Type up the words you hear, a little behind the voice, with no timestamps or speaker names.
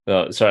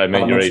Oh, sorry, I How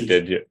meant much is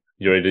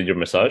you already did your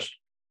massage?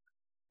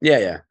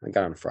 Yeah. I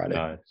got on Friday.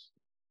 Nice.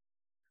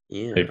 How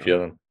you Yeah.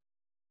 feeling?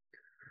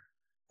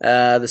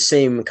 The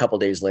same a couple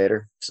days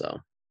later. So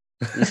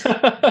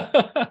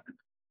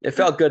it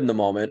felt good in the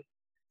moment.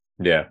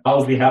 Yeah. How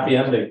was the happy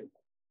ending?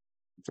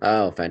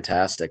 Oh,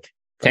 fantastic.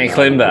 Can't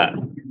claim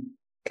Phenomenal. that.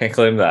 Can't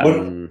claim that.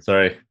 What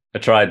Sorry. I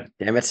tried.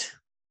 Damn it.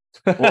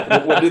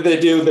 what did they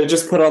do? They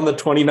just put on the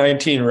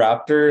 2019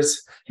 Raptors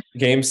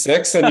game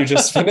 6 and you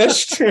just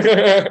finished?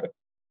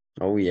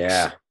 Oh,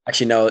 yeah.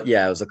 Actually, no.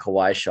 Yeah, it was a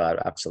Kawhi shot.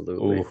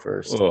 Absolutely. Ooh,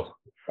 First. oh.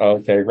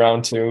 Okay,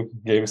 round 2,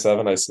 game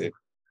 7, I see.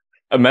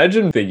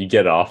 Imagine that you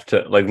get off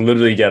to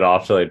literally get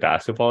off to like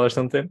basketball or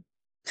something.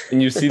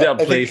 And you see that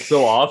I play think-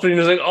 so often, you're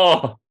just like,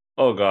 oh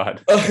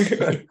God.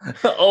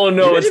 Oh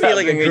no, it's Imagine being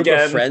like a happening group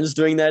again. of friends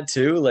doing that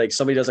too. Like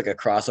somebody does like a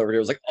crossover. It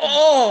was like,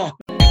 oh.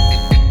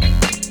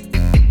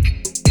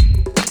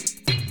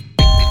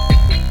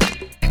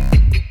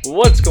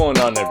 What's going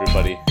on,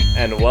 everybody?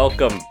 And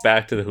welcome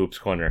back to the Hoops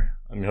Corner.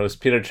 I'm your host,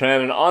 Peter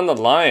Tran, and on the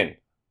line,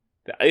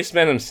 the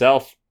Iceman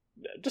himself,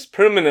 just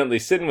permanently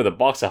sitting with a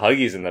box of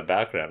Huggies in the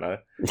background.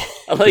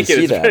 I like it.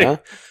 See It's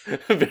that,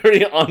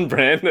 very on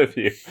brand of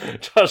you.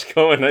 Josh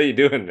Cohen, how you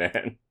doing,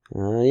 man?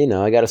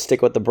 I got to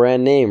stick with the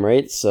brand name,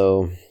 right?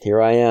 So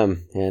here I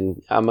am.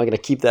 And I'm going to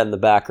keep that in the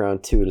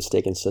background too to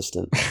stay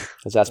consistent.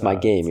 Because that's my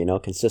game,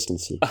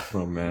 consistency.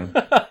 Oh, man.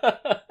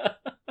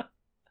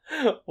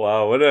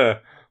 Wow, what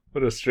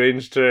a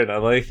strange turn. I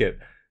like it.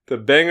 The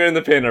banger in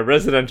the paint, our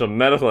residential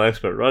medical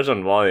expert,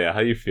 Rajan Walia. How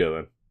you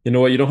feeling? You know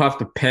what? You don't have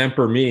to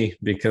pamper me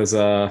because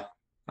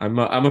I'm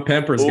a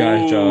Pampers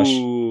guy, Josh.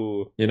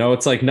 Ooh. You know,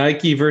 it's like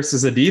Nike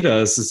versus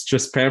Adidas. It's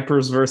just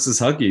Pampers versus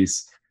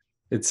Huggies.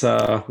 It's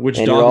which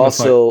And dog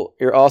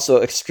you're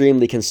also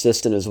extremely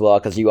consistent as well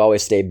because you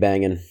always stay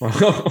banging.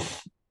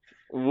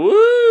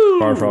 Woo!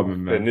 Far from it,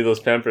 man. I need those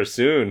Pampers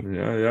soon.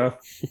 Yeah.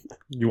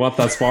 You want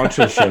that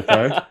sponsorship,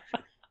 right?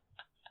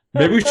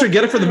 Maybe we should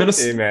get it for the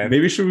Minnesota. Hey, man.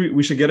 Maybe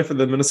we should get it for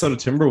the Minnesota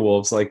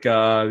Timberwolves, like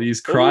these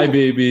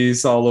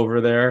crybabies all over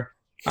there,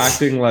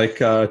 acting like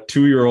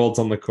 2-year-olds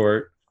on the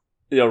court.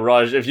 Yo,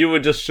 Raj, if you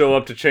would just show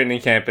up to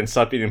training camp and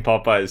stop eating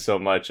Popeyes so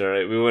much, all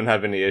right, we wouldn't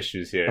have any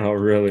issues here. Oh,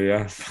 really?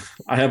 Yeah.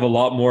 I have a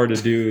lot more to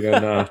do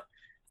than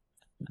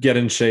get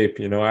in shape.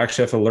 You know, I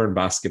actually have to learn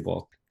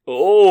basketball.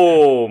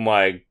 Oh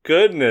my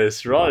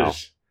goodness, Raj. Wow.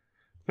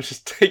 I'm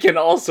just taking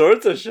all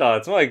sorts of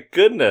shots. My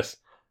goodness.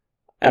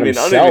 At I mean,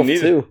 I don't himself even need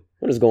it. too.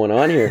 What is going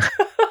on here?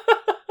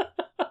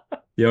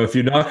 Yo, if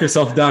you knock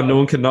yourself down, no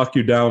one can knock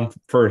you down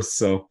first.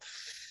 So,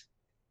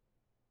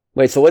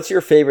 Wait, so what's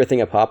your favorite thing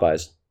at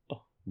Popeyes?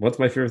 what's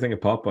my favorite thing at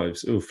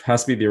Popeyes? Oof,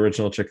 has to be the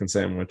original chicken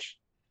sandwich.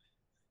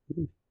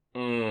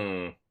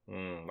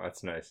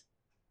 That's nice.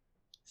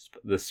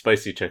 The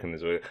spicy chicken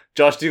is really.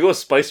 Josh, do you go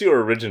spicy or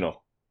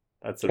original?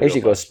 That's the I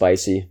usually real go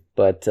spicy,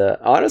 but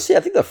honestly, I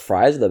think the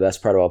fries are the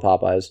best part about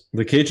Popeyes.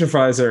 The Cajun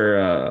fries are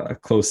a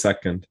close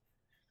second.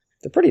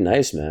 They're pretty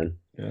nice, man.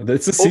 Yeah,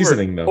 it's the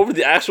seasoning though. Over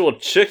the actual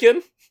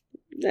chicken?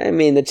 I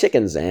mean, the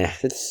chicken's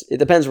it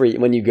depends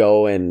when you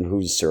go and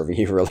who's serving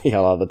you really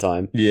a lot of the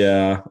time.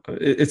 Yeah,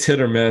 it's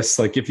hit or miss.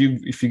 Like if you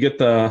get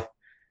the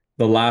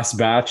last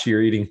batch,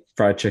 you're eating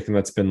fried chicken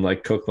that's been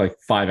like cooked like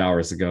 5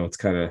 hours ago. It's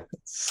kind of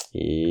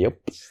Yep.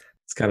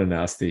 it's kind of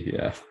nasty.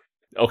 Yeah.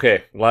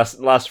 Okay,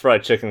 last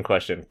fried chicken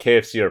question.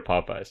 KFC or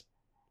Popeyes?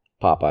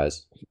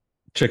 Popeyes.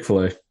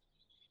 Chick-fil-A.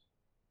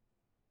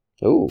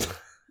 Ooh.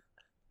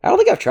 I don't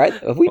think I've tried.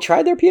 Have we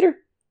tried there, Peter?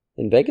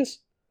 In Vegas?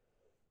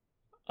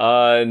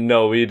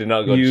 No, we did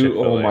not go to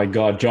Chick-fil-A. Oh my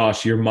God,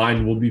 Josh, your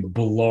mind will be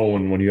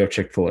blown when you have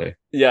Chick-fil-A.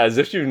 Yeah, as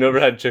if you've never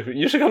had Chick-fil-A.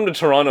 You should come to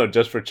Toronto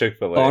just for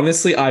Chick-fil-A.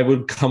 Honestly, I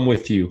would come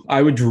with you.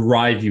 I would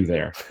drive you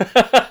there.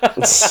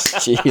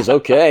 Jeez,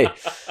 okay.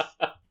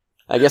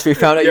 I guess we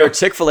found out you're a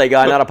Chick-fil-A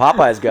guy, not a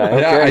Popeyes guy.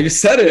 Okay. Yeah, I just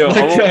said it. Yo,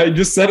 I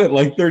just said it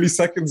like 30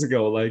 seconds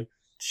ago. Like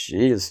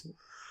Jeez.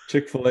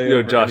 Chick-fil-A. Yo,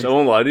 over Josh, I any-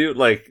 won't lie to you.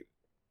 Like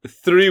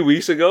 3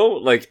 weeks ago,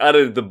 like out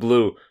of the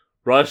blue,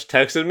 Rush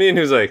texted me and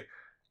he was like,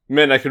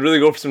 "Man, I could really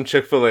go for some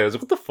Chick-fil-A." I was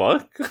like, "What the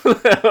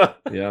fuck?"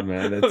 Yeah,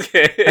 man. It's,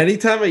 Okay.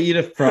 anytime I eat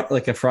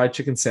a fried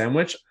chicken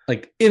sandwich,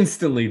 like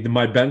instantly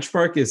my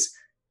benchmark is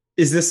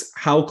this,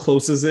 how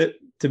close is it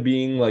to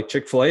being like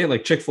Chick-fil-A?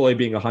 Like Chick-fil-A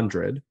being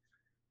 100,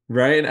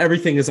 right? And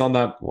everything is on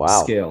that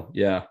Wow. scale.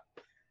 Yeah.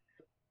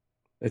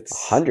 It's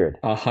 100.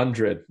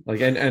 100.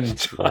 Like and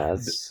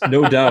That's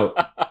no doubt.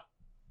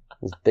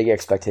 big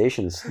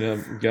expectations. Yeah,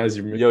 guys,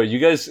 Yo, you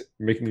guys,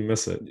 making me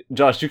miss it.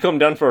 Josh, you come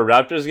down for a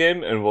Raptors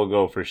game and we'll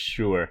go for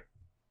sure.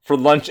 For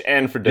lunch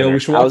and for dinner. Yeah, we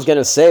should I was watch.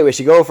 gonna say we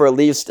should go for at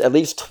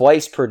least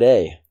twice per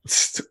day.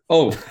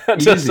 Oh,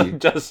 easy.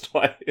 just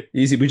twice.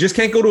 Easy. We just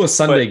can't go to a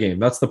Sunday But- game.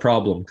 That's the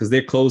problem because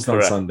they're closed on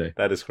Correct. Sunday.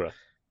 That is correct.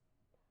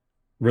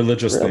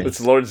 Religious Really? thing. It's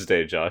Lord's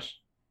Day, Josh.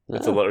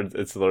 It's Oh.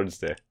 It's Lord's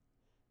Day.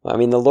 I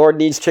mean, the Lord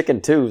needs chicken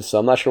too, so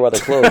I'm not sure why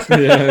they're closed.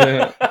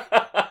 Yeah.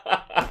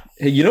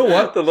 Hey, you know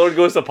what? The Lord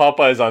goes to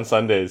Popeyes on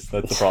Sundays.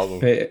 That's the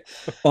problem. Hey,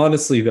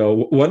 honestly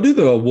though, when do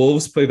the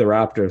Wolves play the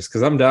Raptors?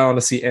 Because I'm down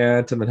to see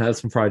Ant and then have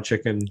some fried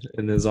chicken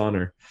in his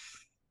honor.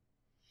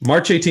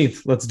 March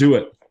 18th. Let's do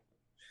it.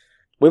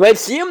 We might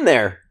see him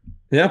there.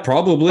 Yeah,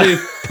 probably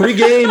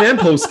pre-game and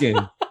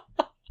post-game.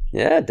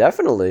 Yeah,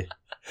 definitely.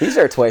 He's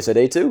there twice a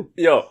day too.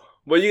 Yo,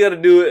 what you gotta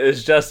do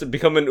is just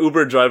become an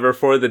Uber driver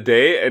for the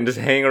day and just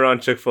hang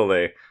around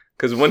Chick-fil-A.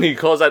 Because when he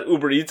calls out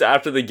Uber Eats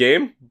after the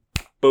game,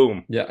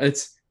 boom. Yeah,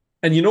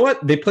 and you know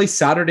what? They play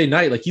Saturday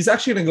night. Like, he's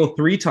actually going to go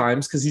 3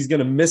 times because he's going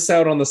to miss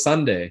out on the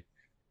Sunday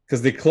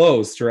because they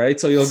closed, right?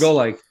 So he'll go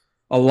like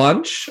a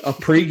lunch, a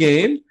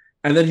pre-game,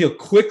 and then he'll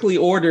quickly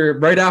order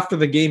right after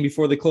the game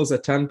before they close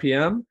at 10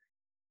 p.m.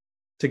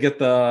 to get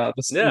the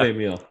Sunday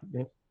meal.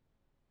 Yeah.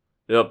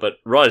 Yeah, but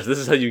Raj, this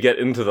is how you get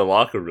into the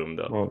locker room,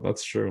 though. Oh,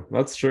 that's true.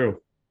 That's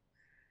true.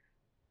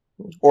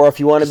 Or if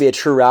you want to be a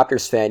true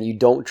Raptors fan, you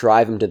don't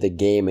drive him to the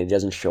game and he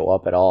doesn't show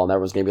up at all. And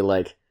everyone's going to be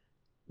like,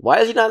 why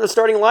is he not in the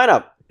starting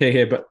lineup?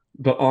 Hey, but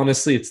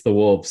honestly, it's the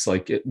Wolves.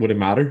 Like, would it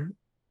matter?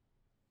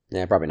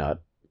 Yeah, probably not.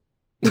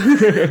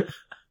 Wait,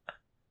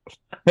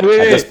 At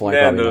this point,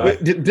 probably not.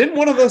 Wait, didn't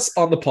one of us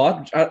on the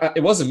pod,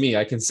 it wasn't me,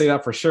 I can say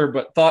that for sure,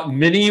 but thought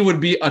Mini would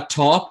be a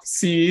top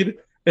seed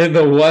in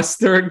the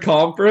Western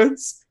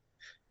Conference?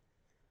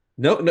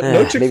 No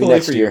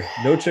Chick-fil-A for year.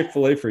 you. No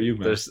Chick-fil-A for you,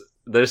 man.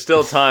 There's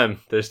still time.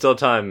 There's still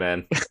time,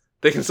 man.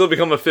 They can still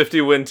become a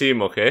 50-win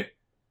team, okay?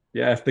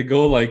 Yeah, if they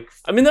go like...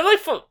 I mean,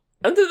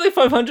 aren't they like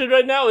 500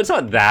 right now? It's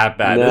not that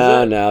bad, is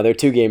it? No, they're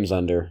 2 games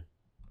under.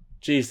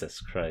 Jesus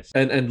Christ.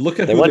 And look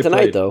at they who won they tonight,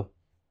 played. though.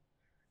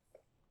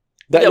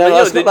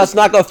 Let's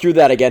not go through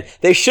that again.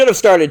 They should have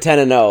started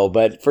 10-0,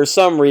 but for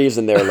some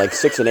reason they're like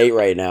 6-8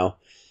 right now.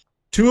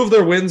 2 of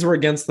their wins were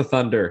against the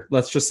Thunder.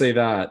 Let's just say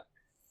that.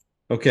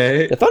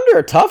 Okay? The Thunder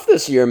are tough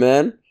this year,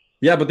 man.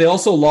 Yeah, but they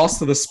also lost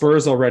to the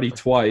Spurs already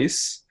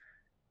twice.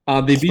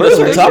 They beat Spurs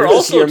the are Lakers. tough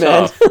this year,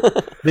 man.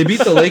 They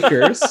beat the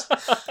Lakers.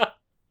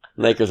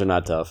 Lakers are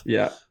not tough.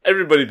 Yeah.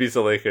 Everybody beats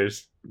the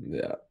Lakers.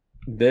 Yeah.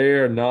 They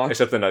are not.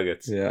 Except the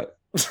Nuggets. Yeah.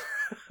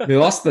 They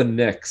lost the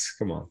Knicks.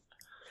 Come on.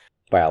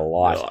 By a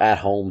lot. No. At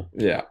home.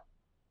 Yeah.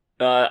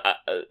 I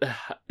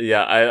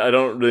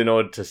don't really know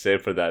what to say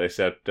for that,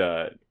 except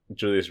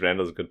Julius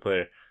Randle's a good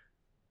player.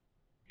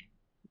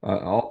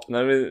 I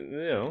mean,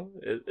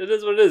 it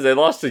is what it is. They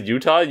lost to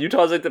Utah.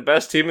 Utah's like the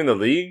best team in the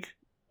league,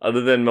 other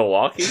than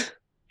Milwaukee.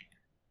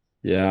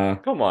 Yeah.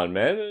 Come on,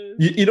 man.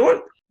 You know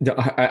what?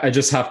 I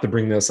just have to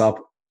bring this up.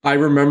 I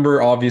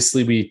remember,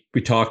 obviously,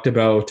 we talked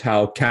about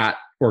how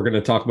we're going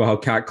to talk about how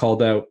Cat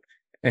called out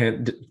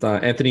and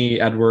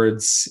Anthony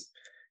Edwards'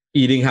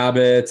 eating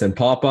habits and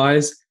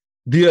Popeyes.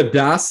 The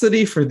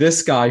audacity for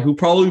this guy, who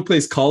probably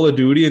plays Call of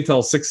Duty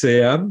until 6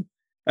 a.m.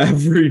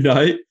 every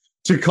night,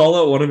 to call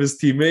out one of his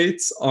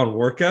teammates on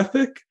work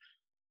ethic.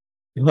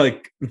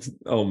 Like,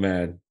 oh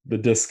man, the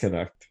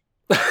disconnect.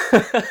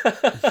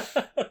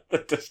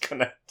 The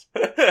disconnect.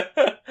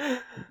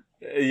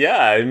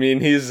 Yeah, I mean,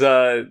 he's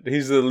the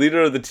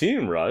leader of the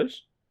team,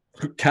 Raj.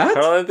 Cat?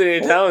 Karl Anthony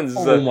Towns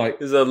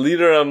is a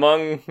leader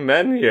among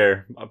men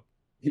here.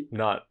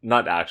 Not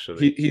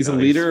actually. He's a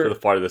leader. He's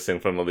the farthest thing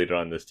from a leader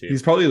on this team.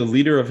 He's probably the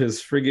leader of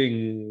his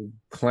frigging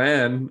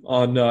clan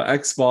on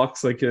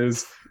Xbox, like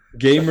his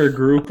gamer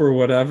group or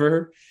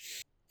whatever.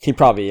 He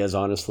probably is,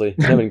 honestly.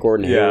 Him and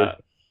Gordon Hayward.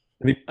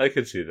 I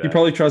could see that. He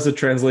probably tries to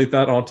translate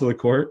that onto the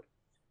court.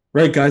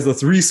 Right, guys,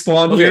 let's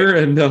respawn here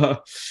and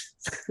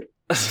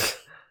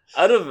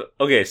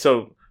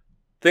so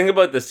think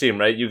about this team,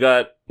 right? You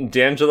got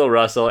D'Angelo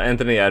Russell,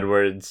 Anthony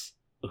Edwards.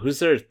 Who's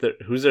their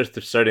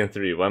starting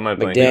 3? Why am I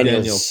blanking?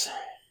 McDaniels.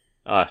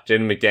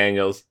 Jaden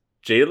McDaniels.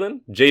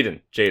 Jaden.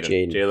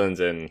 Jalen's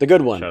in the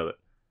good one. Charlotte.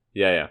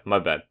 Yeah, my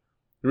bad.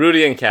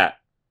 Rudy and Cat.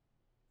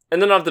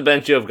 And then off the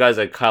bench, you have guys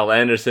like Kyle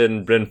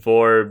Anderson, Bryn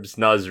Forbes,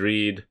 Naz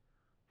Reid,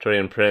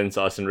 Torian Prince,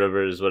 Austin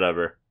Rivers,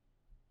 whatever.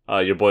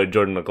 Your boy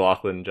Jordan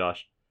McLaughlin,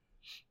 Josh.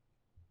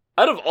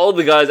 Out of all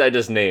the guys I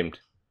just named,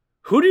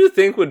 who do you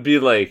think would be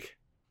like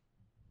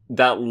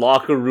that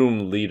locker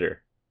room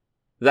leader?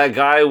 That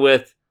guy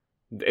with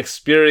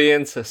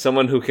experience,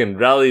 someone who can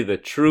rally the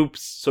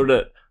troops, sort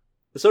of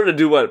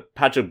do what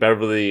Patrick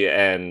Beverley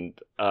and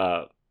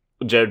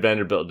Jared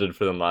Vanderbilt did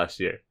for them last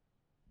year,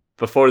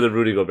 before the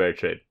Rudy Gobert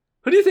trade.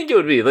 Who do you think it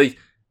would be? Like,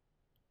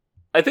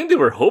 I think they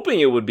were hoping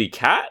it would be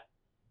Cat,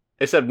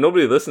 except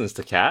nobody listens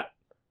to Cat.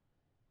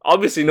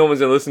 Obviously, no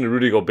one's gonna listen to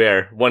Rudy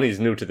Gobert. One, he's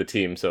new to the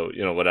team, so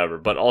whatever.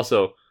 But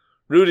also,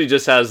 Rudy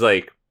just has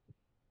like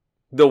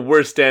the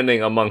worst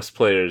standing amongst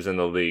players in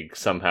the league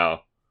somehow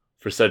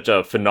for such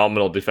a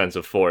phenomenal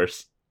defensive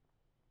force.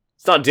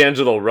 It's not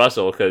D'Angelo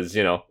Russell because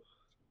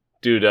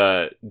dude's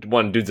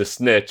a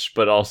snitch,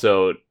 but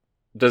also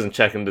doesn't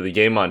check into the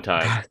game on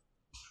time.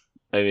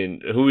 I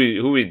mean, who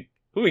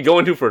we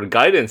going to for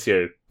guidance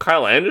here?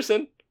 Kyle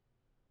Anderson?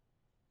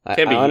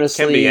 Can't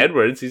be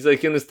Edwards. He's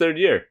like in his 3rd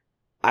year.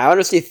 I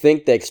honestly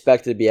think they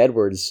expected to be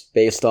Edwards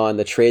based on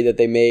the trade that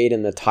they made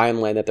and the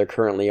timeline that they're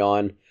currently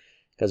on.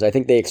 Because I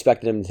think they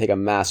expected him to take a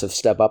massive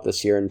step up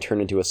this year and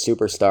turn into a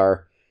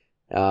superstar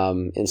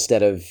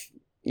instead of,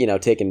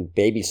 taking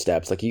baby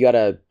steps. Like, you got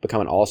to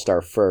become an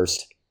all-star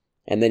first,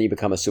 and then you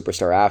become a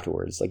superstar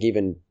afterwards. Like,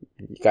 even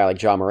a guy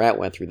like Ja Morant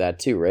went through that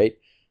too, right?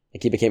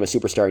 Like, he became a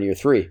superstar in year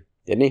 3,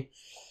 didn't he?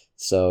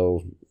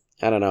 So,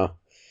 I don't know.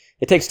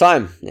 it takes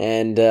time,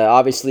 and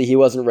obviously he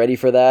wasn't ready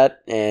for that,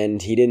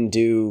 and he didn't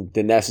do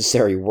the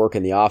necessary work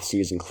in the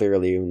offseason,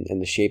 clearly, in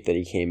the shape that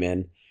he came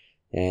in,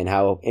 and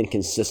how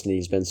inconsistent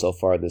he's been so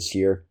far this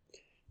year.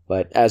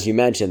 But as you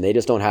mentioned, they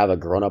just don't have a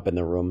grown-up in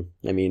the room.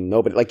 I mean,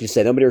 nobody, like you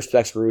said, nobody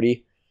respects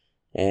Rudy,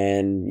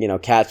 and,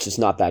 Cat's just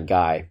not that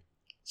guy.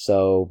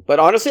 So, but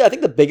honestly, I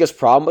think the biggest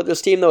problem with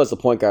this team, though, is the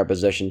point guard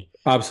position.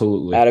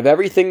 Absolutely. Out of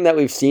everything that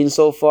we've seen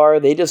so far,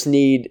 they just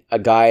need a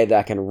guy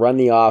that can run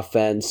the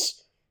offense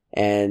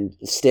and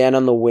stand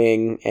on the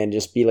wing and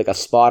just be like a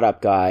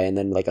spot-up guy and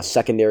then like a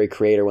secondary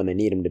creator when they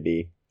need him to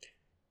be.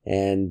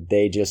 And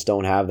they just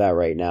don't have that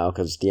right now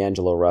because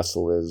D'Angelo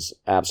Russell is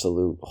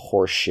absolute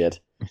horse shit.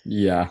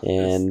 Yeah.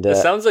 And it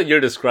sounds like you're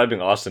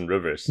describing Austin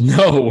Rivers.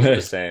 No way.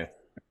 Just saying.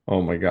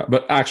 Oh my God.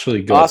 But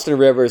actually, good. Austin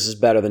Rivers is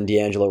better than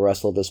D'Angelo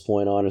Russell at this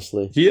point,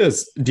 honestly. He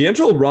is.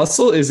 D'Angelo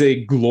Russell is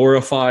a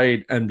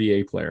glorified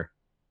NBA player.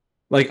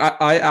 Like,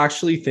 I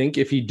actually think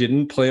if he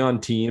didn't play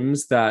on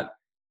teams that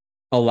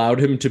allowed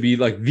him to be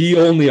like the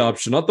only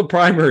option, not the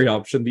primary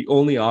option, the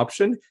only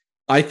option,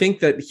 I think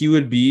that he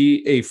would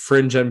be a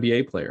fringe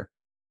NBA player.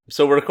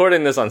 So we're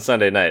recording this on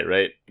Sunday night,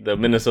 right? The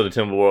Minnesota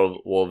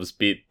Timberwolves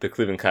beat the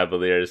Cleveland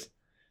Cavaliers.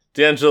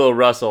 D'Angelo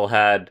Russell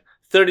had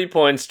 30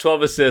 points,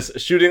 12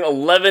 assists, shooting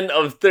 11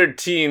 of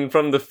 13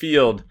 from the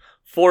field,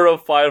 4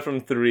 of 5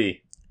 from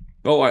 3.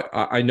 Oh,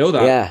 I know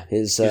that. Yeah,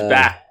 he's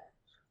back.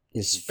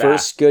 His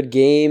first good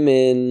game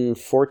in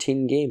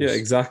 14 games. Yeah,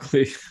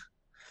 exactly.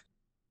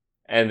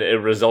 And it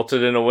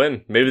resulted in a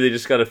win. Maybe they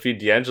just got to feed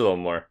D'Angelo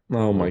more.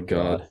 Oh my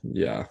God.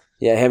 Yeah.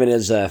 Yeah, him and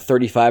his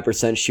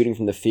 35% shooting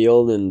from the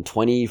field and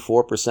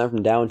 24%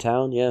 from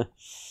downtown. Yeah,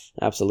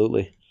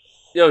 absolutely.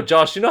 Yo,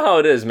 Josh, you know how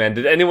it is, man.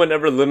 Did anyone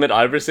ever limit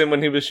Iverson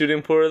when he was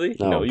shooting poorly?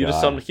 Oh, no, you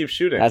just saw him keep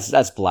shooting.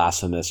 That's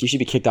blasphemous. You should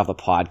be kicked off the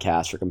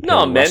podcast for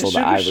comparing Russell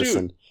to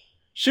Iverson.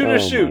 Shoot or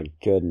shoot. Oh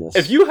my goodness.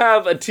 If you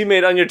have a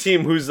teammate on your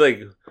team who's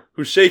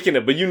shaking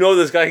it, but you know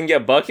this guy can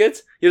get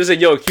buckets, you just say,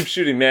 yo, keep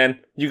shooting,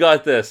 man. You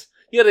got this.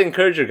 You got to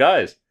encourage your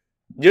guys.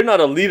 You're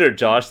not a leader,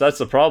 Josh. That's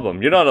the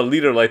problem. You're not a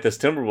leader like this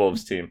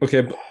Timberwolves team.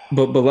 Okay,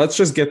 but let's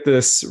just get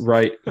this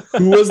right.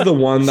 Who was the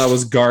one that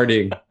was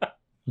guarding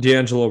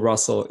D'Angelo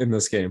Russell in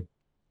this game?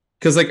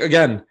 Because, like,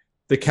 again,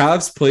 the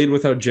Cavs played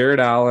without Jared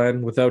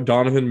Allen, without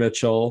Donovan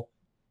Mitchell.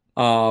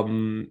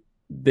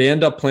 They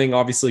end up playing,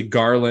 obviously,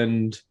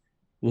 Garland,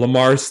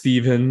 Lamar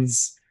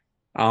Stevens,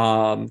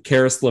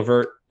 Karis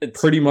LeVert.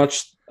 Pretty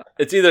much.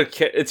 It's either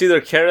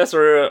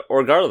Karis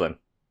or Garland.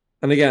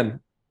 And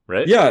again,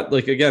 right? Yeah,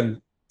 like,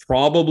 again,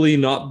 probably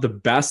not the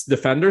best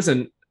defenders.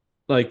 And,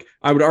 like,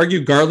 I would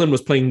argue Garland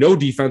was playing no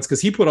defense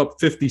because he put up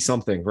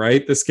 50-something,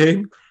 right, this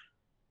game?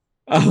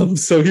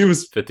 So he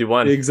was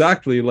 51.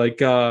 Exactly. Like,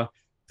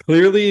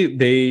 clearly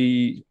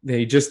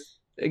they just,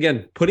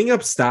 again, putting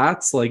up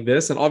stats like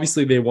this, and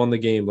obviously they won the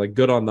game, like,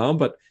 good on them.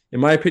 But in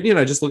my opinion,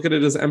 I just look at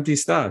it as empty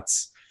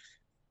stats.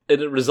 It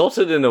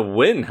resulted in a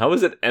win. How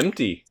is it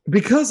empty?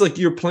 Because, like,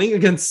 you're playing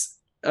against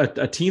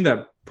a team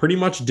that pretty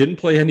much didn't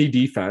play any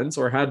defense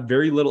or had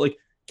very little. Like,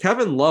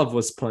 Kevin Love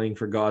was playing,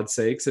 for God's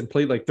sakes, and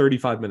played like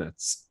 35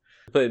 minutes.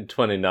 Played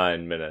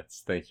 29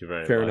 minutes. Thank you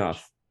very much. Fair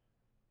enough.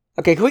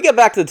 Okay, can we get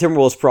back to the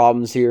Timberwolves'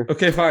 problems here?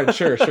 Okay, fine,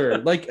 sure.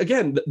 Like,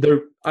 again,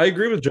 I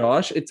agree with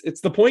Josh.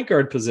 It's the point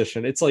guard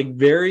position. It's like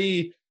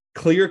very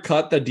clear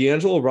cut that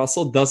D'Angelo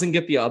Russell doesn't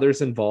get the others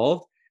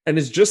involved, and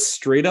it's just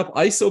straight up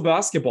ISO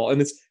basketball.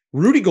 And it's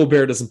Rudy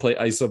Gobert doesn't play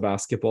ISO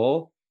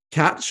basketball.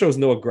 Cat shows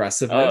no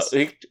aggressiveness.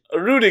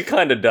 Rudy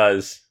kind of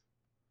does.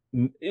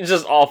 He's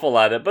just awful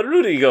at it, but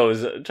Rudy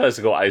tries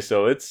to go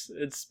ISO.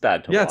 It's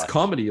bad to watch. Yeah, it's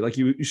comedy. Like,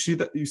 you see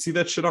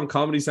that shit on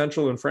Comedy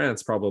Central in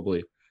France,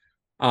 probably.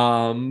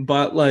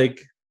 But like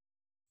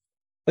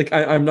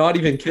I'm not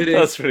even kidding.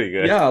 That's pretty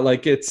good. Yeah,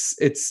 like it's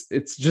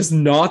just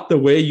not the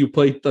way you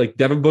play. Like,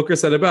 Devin Booker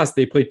said it best.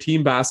 They play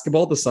team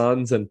basketball, the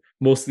Suns and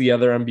most of the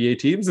other NBA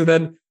teams, and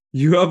then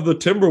you have the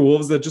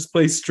Timberwolves that just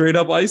play straight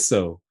up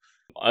ISO.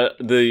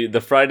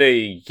 The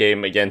Friday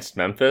game against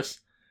Memphis,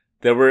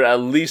 there were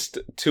at least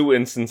 2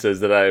 instances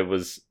that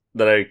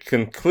I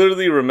can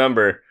clearly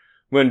remember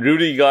when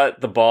Rudy got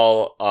the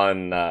ball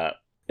on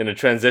in a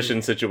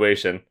transition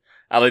situation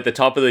at like the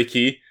top of the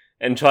key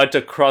and tried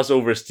to cross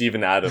over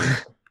Steven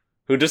Adams,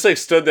 who just like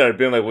stood there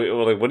being like,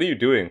 what are you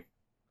doing?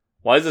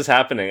 Why is this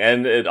happening?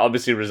 And it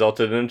obviously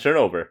resulted in a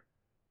turnover.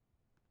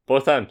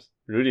 Both times.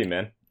 Rudy,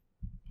 man.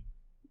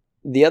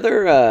 The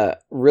other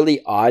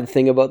really odd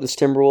thing about this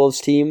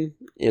Timberwolves team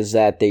is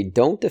that they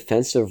don't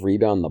defensive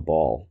rebound the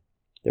ball.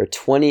 They're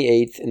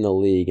 28th in the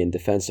league in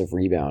defensive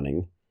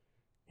rebounding.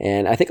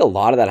 And I think a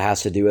lot of that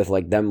has to do with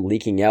like them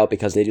leaking out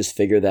because they just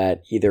figure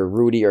that either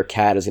Rudy or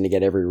Cat is going to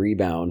get every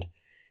rebound.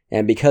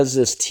 And because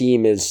this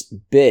team is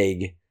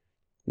big,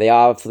 they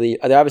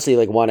obviously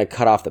like want to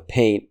cut off the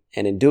paint.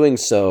 And in doing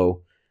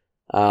so,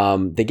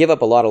 they give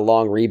up a lot of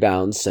long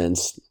rebounds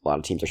since a lot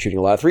of teams are shooting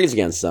a lot of threes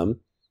against them.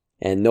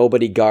 And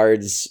nobody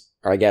guards,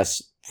 or I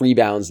guess,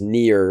 rebounds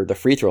near the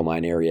free throw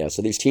line area.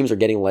 So these teams are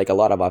getting like a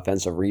lot of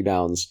offensive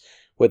rebounds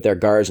with their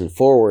guards and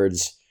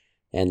forwards.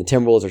 And the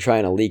Timberwolves are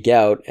trying to leak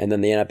out, and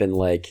then they end up in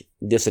like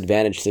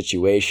disadvantaged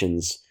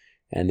situations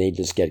and they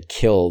just get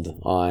killed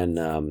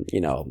on,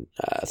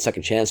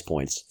 second chance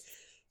points.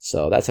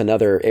 So that's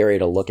another area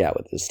to look at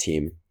with this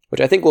team,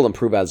 which I think will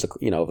improve as,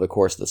 over the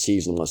course of the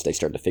season once they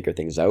start to figure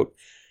things out.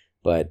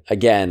 But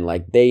again,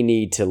 like, they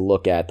need to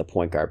look at the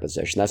point guard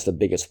position. That's the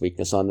biggest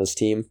weakness on this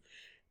team.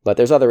 But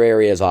there's other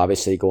areas,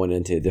 obviously, going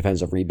into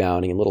defensive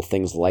rebounding and little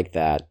things like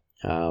that.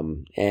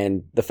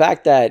 And the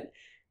fact that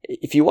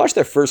if you watch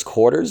their first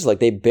quarters, like,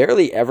 they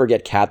barely ever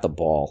get Cat the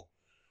ball.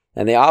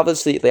 And they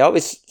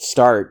always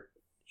start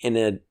in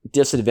a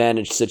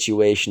disadvantaged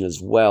situation as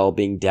well,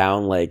 being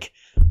down like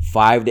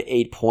 5 to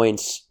 8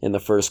 points in the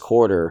first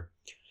quarter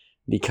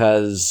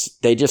because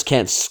they just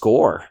can't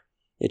score.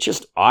 It's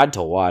just odd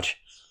to watch.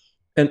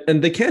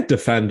 And they can't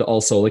defend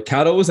also. Like,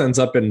 Cat always ends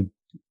up in,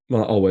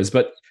 well, not always,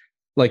 but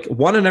like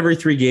 1 in every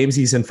 3 games,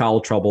 he's in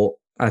foul trouble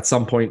at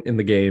some point in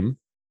the game.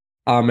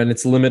 And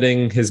it's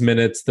limiting his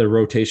minutes, the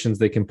rotations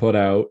they can put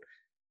out.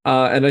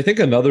 And I think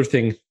another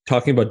thing,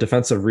 talking about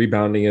defensive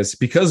rebounding, is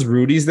because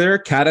Rudy's there,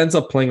 Cat ends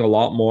up playing a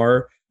lot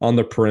more on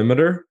the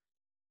perimeter.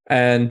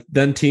 And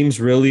then teams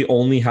really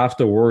only have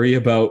to worry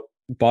about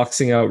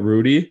boxing out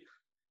Rudy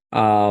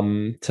or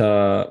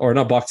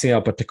not boxing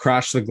out, but to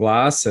crash the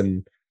glass.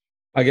 And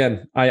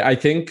again, I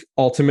think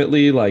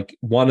ultimately, like,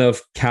 one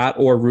of Cat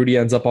or Rudy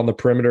ends up on the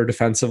perimeter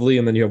defensively,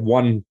 and then you have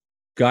one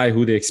guy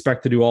who they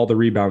expect to do all the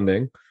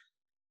rebounding.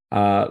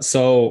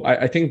 So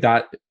I think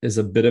that is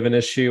a bit of an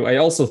issue. I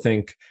also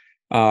think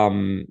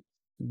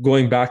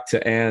going back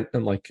to Ant,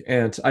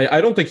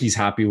 I don't think he's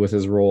happy with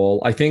his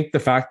role. I think the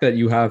fact that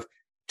you have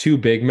 2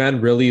 big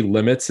men really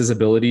limits his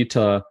ability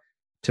to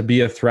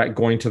be a threat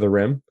going to the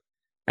rim.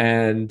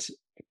 And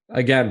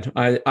again,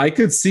 I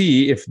could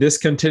see if this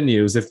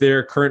continues, if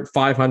their current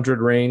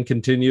 500 reign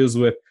continues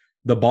with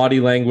the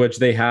body language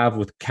they have,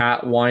 with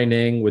Cat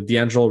whining, with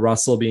D'Angelo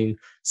Russell being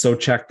so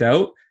checked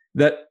out,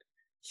 that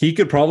he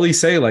could probably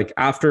say, like,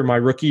 after my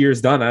rookie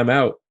year's done, I'm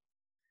out.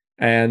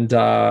 And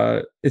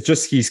it's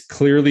just, he's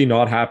clearly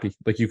not happy.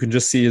 Like, you can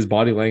just see his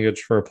body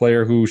language for a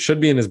player who should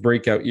be in his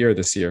breakout year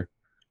this year.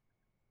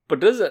 But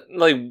does it,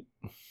 like,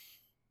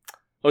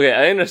 okay,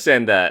 I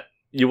understand that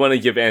you want to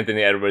give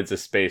Anthony Edwards a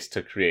space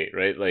to create,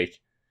 right? Like,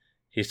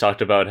 he's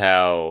talked about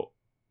how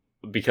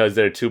because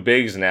they're 2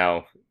 bigs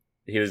now,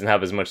 he doesn't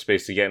have as much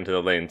space to get into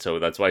the lane. So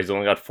that's why he's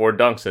only got 4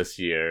 dunks this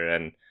year.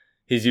 And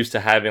he's used to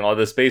having all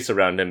the space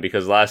around him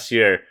because last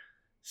year,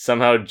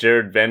 somehow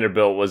Jared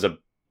Vanderbilt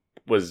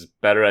was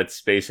better at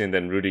spacing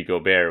than Rudy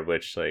Gobert,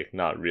 which, like,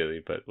 not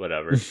really, but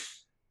whatever.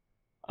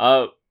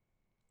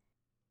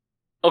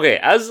 Okay,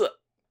 as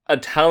a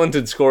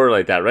talented scorer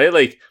like that, right?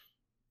 Like,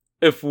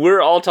 if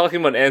we're all talking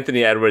about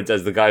Anthony Edwards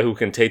as the guy who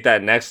can take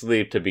that next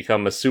leap to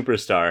become a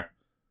superstar,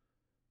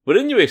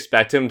 wouldn't you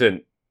expect him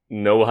to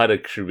know how to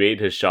create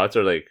his shots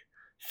or, like,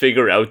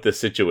 figure out the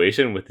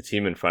situation with the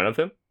team in front of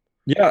him?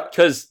 Yeah.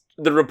 Because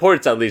the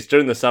reports, at least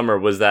during the summer,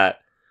 was that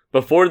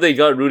before they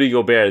got Rudy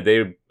Gobert,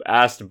 they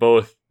asked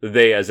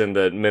they, as in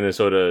the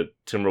Minnesota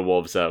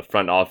Timberwolves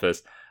front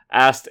office,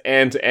 asked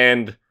Ant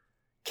and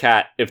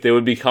Cat if they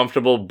would be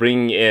comfortable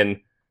bringing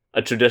in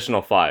a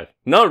traditional 5.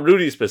 Not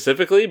Rudy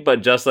specifically,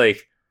 but just,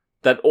 like,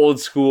 that old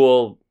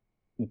school,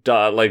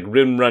 like,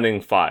 rim running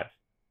 5.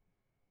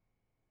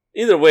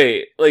 Either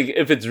way, like,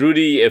 if it's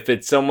Rudy, if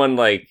it's someone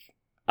like,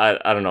 I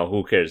don't know,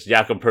 who cares?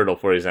 Jakob Poeltl,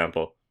 for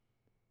example.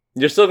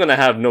 You're still going to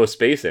have no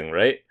spacing,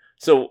 right?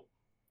 So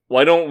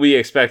why don't we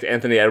expect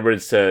Anthony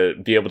Edwards to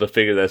be able to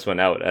figure this one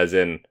out, as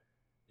in,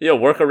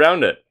 work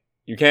around it.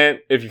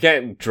 If you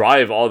can't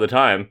drive all the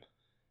time,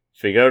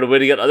 figure out a way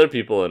to get other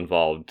people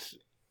involved.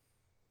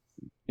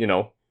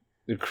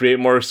 Create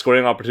more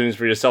scoring opportunities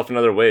for yourself in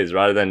other ways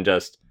rather than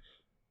just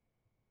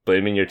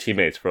blaming your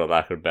teammates for a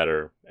lack of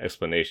better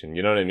explanation.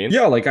 You know what I mean?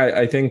 Yeah, like,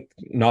 I think,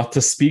 not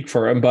to speak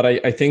for him, but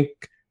I think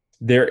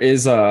there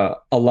is a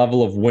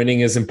level of winning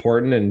is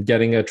important, and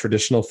getting a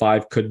traditional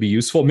 5 could be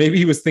useful. Maybe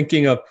he was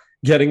thinking of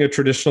getting a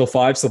traditional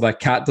 5 so that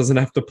Cat doesn't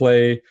have to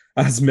play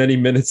as many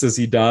minutes as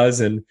he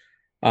does, and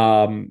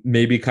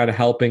maybe kind of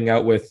helping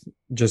out with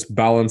just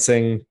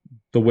balancing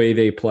the way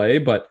they play.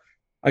 But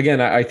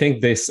again, I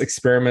think this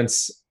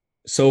experiment's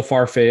so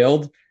far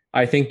failed.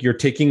 I think you're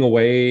taking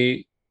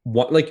away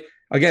what, like,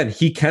 again,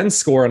 he can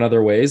score in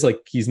other ways. Like,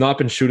 he's not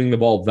been shooting the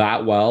ball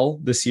that well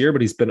this year,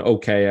 but he's been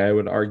okay, I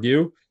would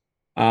argue.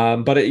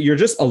 But you're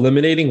just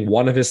eliminating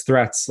one of his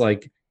threats.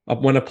 Like,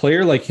 when a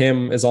player like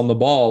him is on the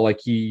ball, like,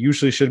 he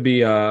usually should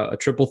be a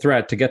triple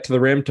threat to get to the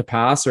rim, to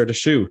pass, or to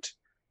shoot.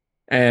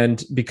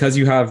 And because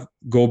you have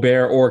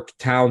Gobert or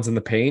Towns in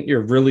the paint,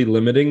 you're really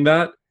limiting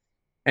that.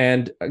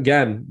 And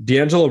again,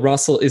 D'Angelo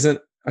Russell isn't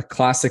a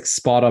classic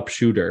spot-up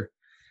shooter,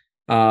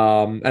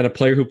 and a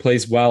player who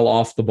plays well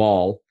off the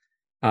ball.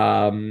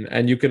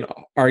 And you can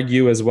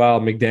argue as well,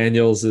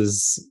 McDaniels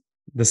is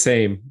the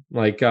same.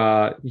 Like,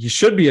 he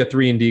should be a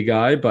 3-and-D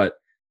guy, but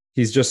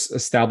he's just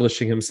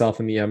establishing himself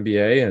in the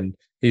NBA, and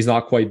he's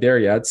not quite there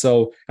yet.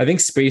 So I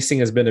think spacing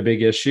has been a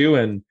big issue,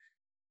 and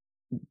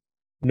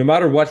no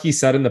matter what he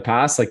said in the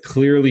past, like,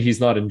 clearly he's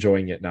not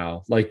enjoying it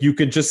now. Like, you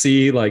could just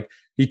see, like,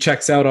 he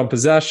checks out on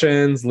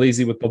possessions,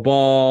 lazy with the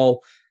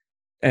ball.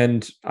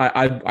 And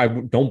I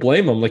don't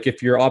blame him. Like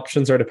if your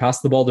options are to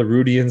pass the ball to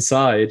Rudy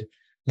inside,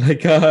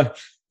 like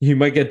you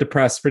might get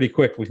depressed pretty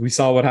quick. Like we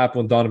saw what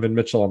happened with Donovan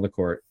Mitchell on the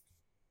court.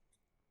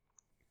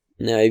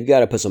 No, you've got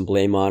to put some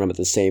blame on him at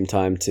the same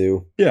time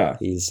too. Yeah,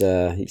 he's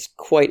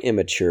quite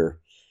immature,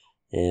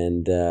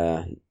 and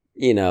the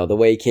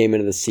way he came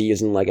into the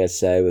season, like I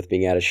said, with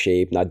being out of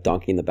shape, not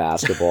dunking the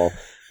basketball,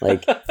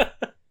 like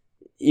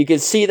you can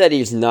see that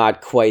he's not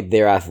quite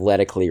there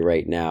athletically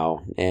right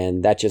now,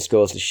 and that just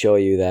goes to show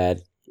you that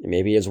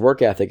maybe his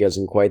work ethic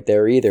isn't quite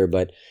there either.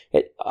 But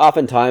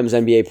oftentimes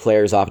NBA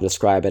players often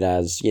describe it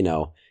as,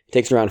 it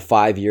takes around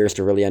 5 years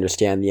to really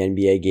understand the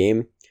NBA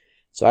game.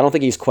 So I don't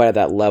think he's quite at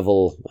that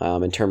level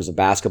in terms of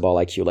basketball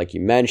IQ, like you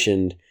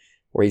mentioned,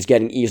 where he's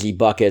getting easy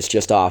buckets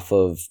just off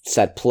of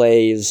set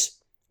plays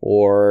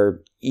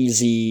or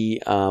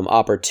easy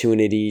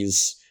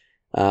opportunities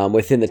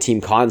within the team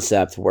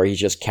concept where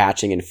he's just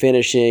catching and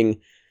finishing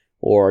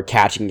or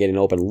catching and getting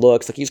open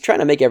looks. Like he's trying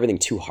to make everything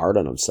too hard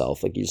on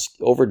himself. Like he's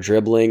over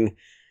dribbling.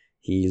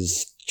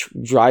 He's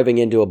driving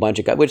into a bunch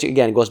of guys, which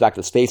again goes back to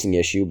the spacing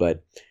issue,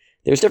 but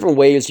there's different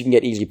ways you can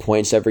get easy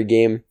points every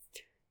game.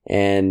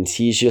 And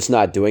he's just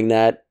not doing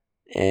that.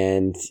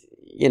 And,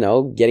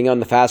 getting on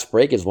the fast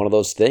break is one of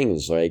those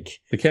things. Like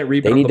they can't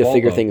rebound. They need to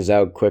figure things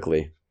out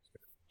quickly.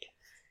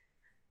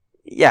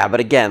 Yeah,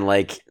 but again,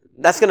 like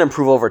that's going to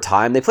improve over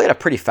time. They play at a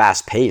pretty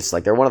fast pace.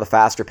 Like they're one of the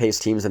faster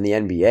paced teams in the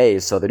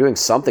NBA, so they're doing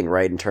something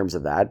right in terms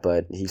of that,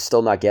 but he's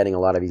still not getting a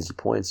lot of easy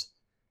points.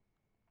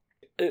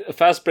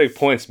 Fast break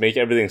points make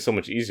everything so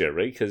much easier,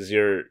 right? Because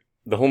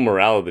the whole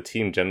morale of the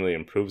team generally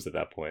improves at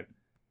that point.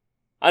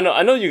 I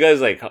know you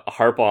guys like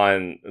harp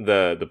on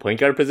the point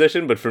guard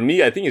position, but for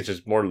me, I think it's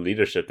just more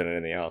leadership than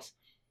anything else.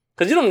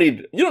 Because you don't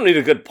need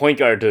a good point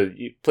guard to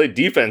play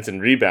defense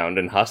and rebound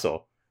and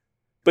hustle.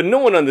 But no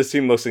one on this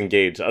team looks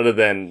engaged, other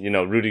than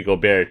Rudy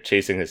Gobert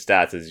chasing his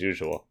stats as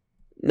usual.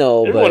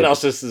 No, everyone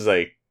else just is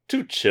like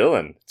too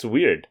chillin'. It's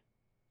weird.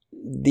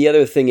 The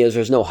other thing is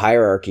there's no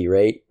hierarchy,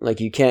 right?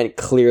 Like you can't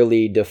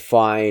clearly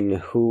define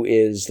who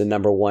is the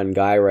number one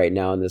guy right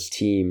now on this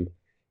team.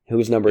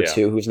 Who's number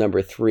two? Who's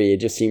number three? It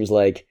just seems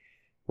like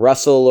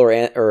Russell or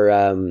either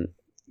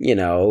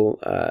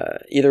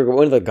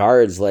one of the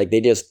guards. Like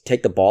they just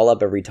take the ball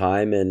up every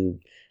time,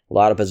 and a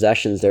lot of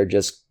possessions they're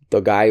just the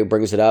guy who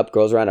brings it up,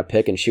 goes around a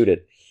pick and shoot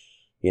it.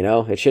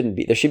 It shouldn't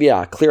be. There should be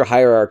a clear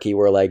hierarchy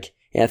where like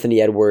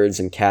Anthony Edwards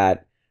and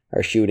Cat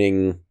are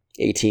shooting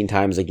 18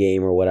 times a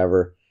game or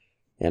whatever,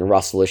 and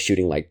Russell is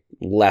shooting like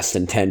less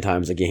than 10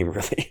 times a game,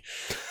 really.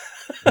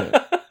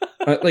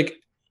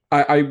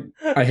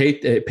 I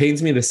hate it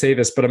pains me to say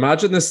this, but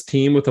imagine this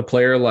team with a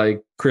player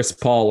like Chris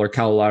Paul or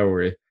Kyle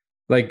Lowry.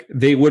 Like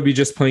they would be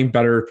just playing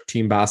better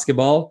team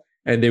basketball,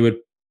 and they would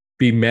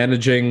be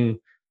managing,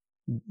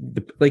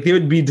 they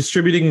would be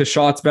distributing the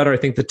shots better. I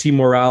think the team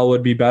morale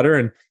would be better.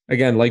 And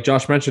again, like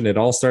Josh mentioned, it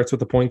all starts with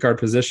the point guard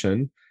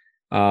position.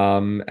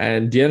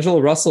 And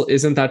D'Angelo Russell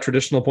isn't that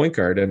traditional point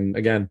guard. And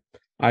again,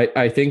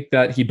 I think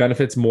that he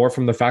benefits more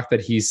from the fact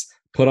that he's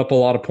put up a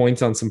lot of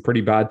points on some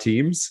pretty bad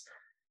teams.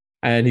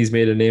 And he's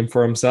made a name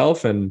for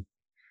himself, and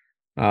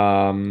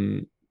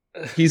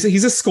he's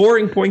a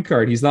scoring point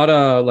guard. He's not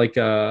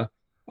a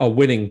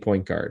winning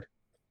point guard.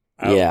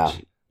 Ouch. Yeah,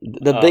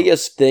 the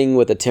biggest thing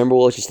with the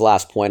Timberwolves, just the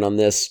last point on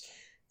this,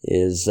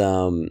 is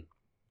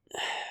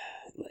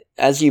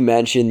as you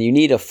mentioned, you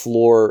need a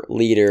floor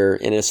leader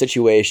in a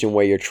situation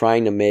where you're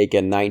trying to make a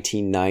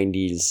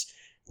 1990s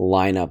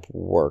lineup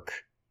work.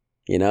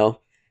 You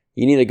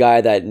need a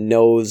guy that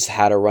knows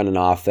how to run an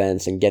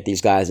offense and get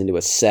these guys into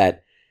a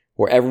set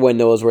where everyone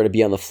knows where to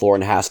be on the floor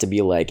and has to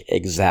be like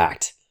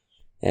exact.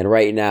 And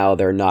right now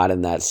they're not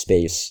in that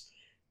space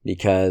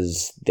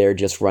because they're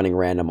just running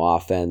random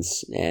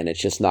offense, and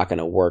it's just not going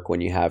to work when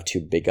you have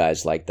two big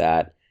guys like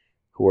that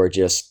who are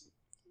just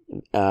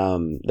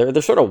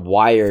they're sort of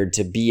wired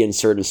to be in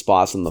certain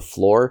spots on the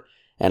floor,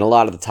 and a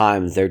lot of the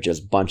times they're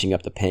just bunching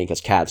up the paint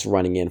because Cat's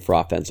running in for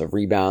offensive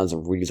rebounds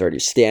and Rudy's already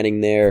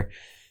standing there.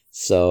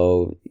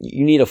 So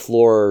you need a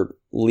floor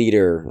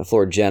leader, a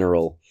floor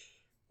general.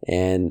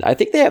 And I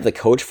think they have the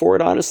coach for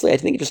it, honestly. I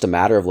think it's just a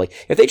matter of, like,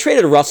 if they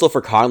traded Russell for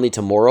Conley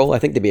tomorrow, I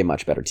think they'd be a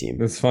much better team.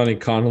 It's funny.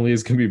 Conley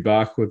is going to be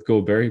back with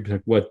Gobert. He'd be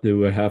like, what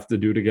do I have to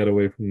do to get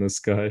away from this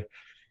guy?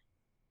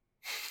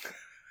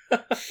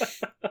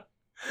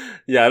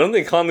 Yeah, I don't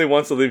think Conley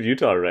wants to leave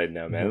Utah right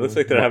now, man. It looks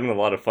like they're having a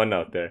lot of fun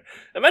out there.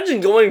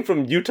 Imagine going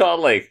from Utah,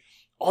 like,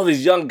 all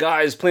these young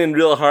guys playing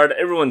real hard,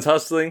 everyone's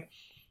hustling,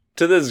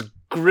 to this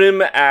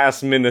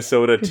grim-ass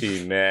Minnesota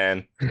team,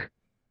 man.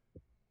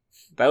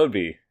 That would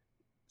be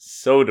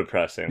so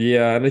depressing.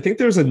 Yeah, and I think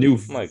there's a new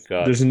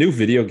there's a new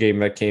video game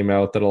that came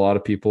out that a lot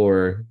of people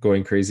are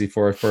going crazy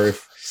for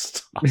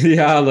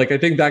yeah, like I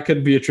think that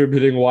could be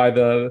attributing why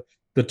the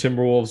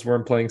Timberwolves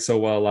weren't playing so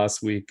well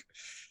last week.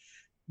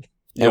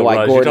 And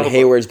why Gordon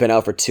Hayward's been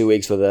out for 2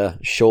 weeks with a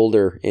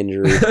shoulder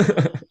injury.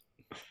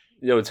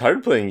 Yo, it's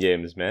hard playing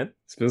games, man.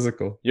 It's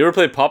physical. You ever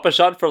play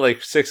Pop-A-Shot for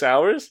like 6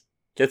 hours?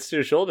 Gets to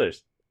your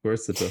shoulders. Of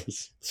course it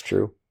does. It's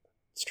true.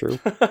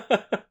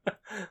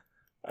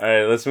 All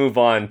right, let's move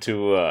on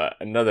to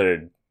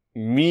another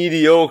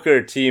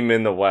mediocre team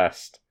in the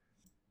West.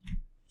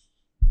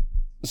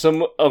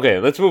 Okay,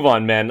 let's move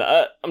on, man.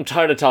 I'm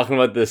tired of talking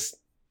about this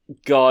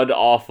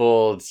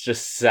god-awful, it's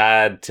just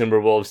sad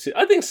Timberwolves team.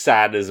 I think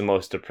sad is the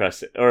most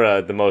depressing,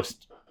 or the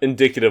most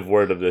indicative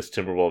word of this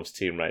Timberwolves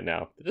team right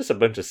now. They're just a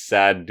bunch of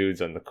sad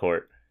dudes on the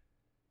court.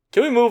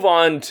 Can we move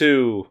on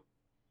to...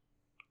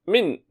 I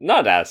mean,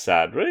 not as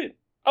sad, right?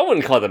 I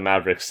wouldn't call the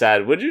Mavericks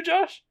sad, would you,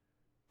 Josh?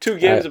 2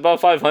 games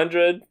above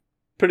 500.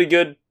 Pretty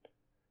good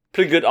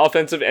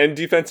offensive and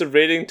defensive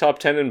rating, top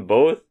 10 in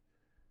both.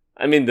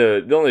 I mean,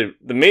 the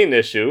main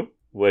issue,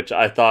 which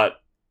I thought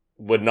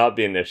would not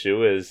be an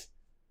issue, is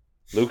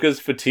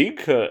Luka's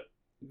fatigue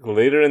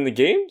later in the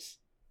games.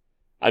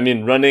 I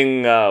mean,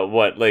 running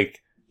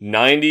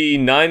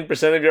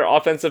 99% of your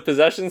offensive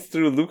possessions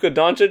through Luka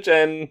Doncic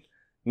and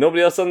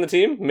nobody else on the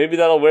team. Maybe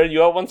that'll wear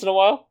you out once in a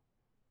while.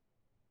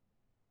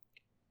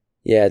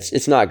 Yeah,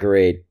 it's not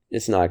great.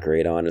 It's not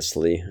great,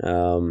 honestly.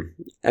 I mean,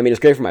 it's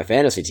great for my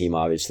fantasy team,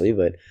 obviously,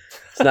 but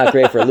it's not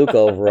great for Luka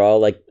overall.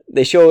 Like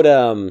they showed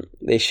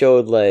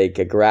like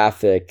a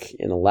graphic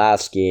in the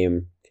last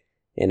game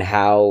and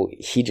how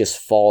he just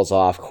falls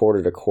off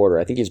quarter to quarter.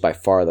 I think he's by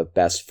far the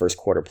best first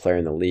quarter player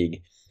in the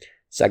league.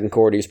 Second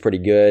quarter, he's pretty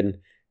good,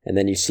 and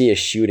then you see his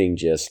shooting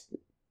just,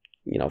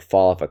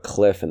 fall off a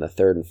cliff in the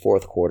third and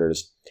fourth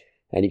quarters,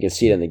 and you can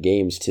see it in the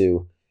games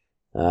too.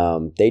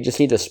 They just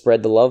need to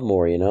spread the love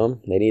more, They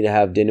need to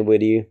have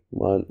Dinwiddie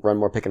run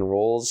more pick and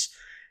rolls.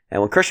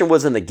 And when Christian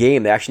was in the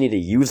game, they actually need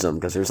to use him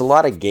because there's a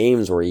lot of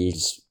games where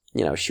he's,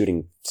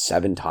 shooting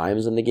 7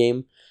 times in the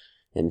game.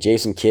 And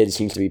Jason Kidd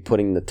seems to be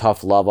putting the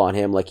tough love on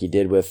him like he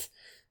did with,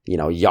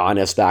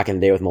 Giannis back in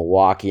the day with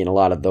Milwaukee and a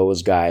lot of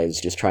those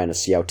guys, just trying to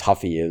see how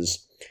tough he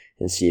is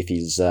and see if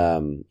he's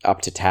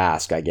up to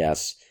task, I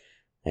guess.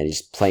 And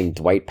he's playing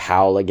Dwight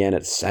Powell again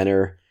at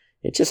center.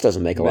 It just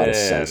doesn't make a lot of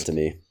sense to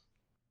me.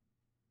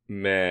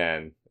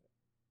 Man,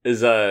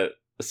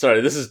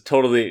 sorry, this is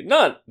totally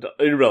not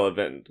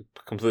irrelevant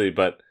completely,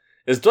 but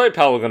is Dwight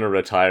Powell going to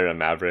retire a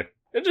Maverick?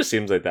 It just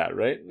seems like that,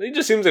 right? He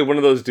just seems like one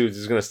of those dudes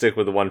who's going to stick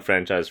with the one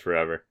franchise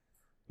forever.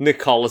 Nick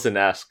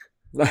Collison-esque.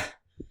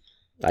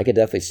 I could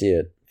definitely see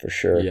it, for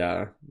sure.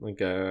 Yeah,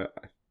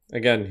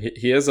 again,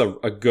 he has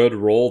a good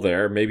role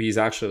there. Maybe he's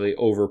actually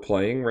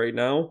overplaying right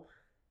now.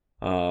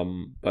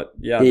 But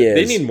yeah,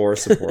 they need more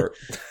support.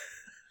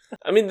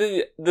 I mean,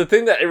 the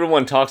thing that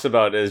everyone talks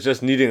about is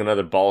just needing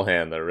another ball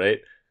handler, right?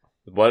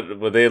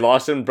 What they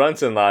lost in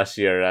Brunson last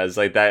year as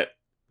like that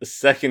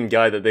second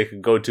guy that they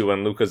could go to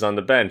when Luka's on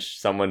the bench,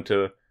 someone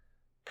to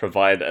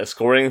provide a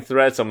scoring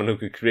threat, someone who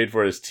could create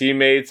for his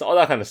teammates, all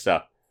that kind of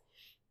stuff.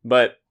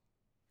 But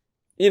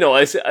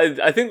I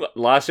think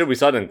last year we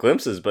saw it in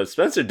glimpses, but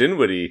Spencer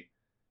Dinwiddie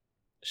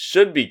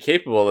should be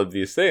capable of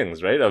these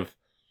things, right?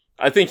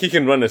 I think he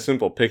can run a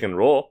simple pick and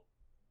roll.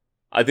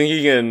 I think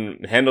he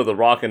can handle the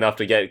rock enough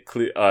to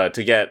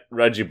get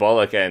Reggie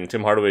Bullock and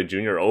Tim Hardaway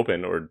Jr.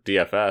 open or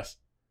DFS.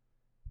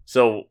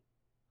 So,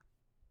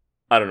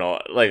 I don't know.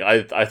 Like,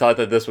 I thought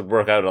that this would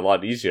work out a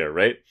lot easier,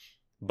 right?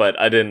 But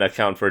I didn't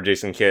account for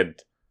Jason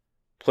Kidd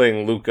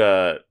playing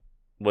Luka.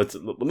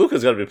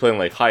 Luka's got to be playing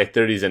like high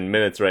 30s in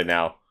minutes right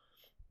now,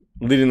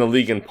 leading the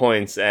league in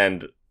points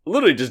and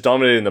literally just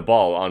dominating the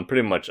ball on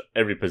pretty much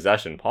every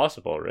possession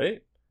possible,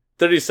 right?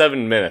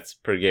 37 minutes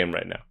per game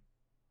right now.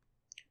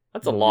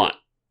 That's a lot.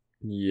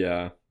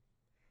 Yeah.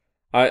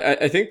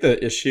 I think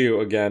the issue,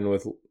 again,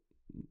 with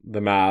the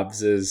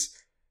Mavs is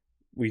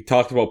we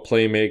talked about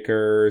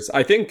playmakers.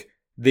 I think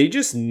they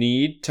just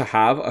need to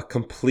have a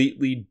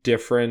completely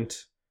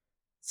different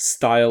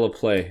style of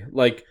play.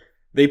 Like,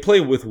 they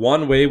play with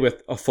one way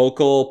with a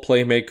focal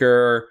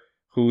playmaker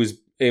who's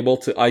able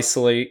to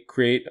isolate,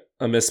 create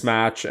a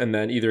mismatch, and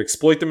then either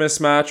exploit the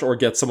mismatch or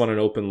get someone an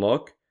open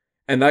look.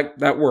 And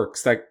that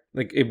works.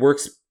 It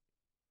works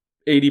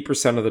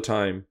 80% of the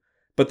time.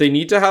 But they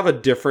need to have a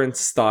different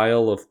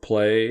style of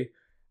play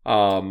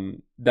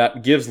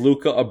that gives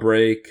Luka a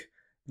break,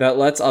 that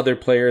lets other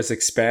players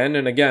expand.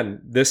 And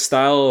again, this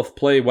style of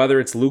play,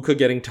 whether it's Luka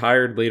getting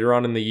tired later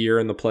on in the year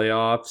in the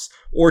playoffs,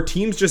 or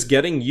teams just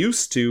getting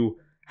used to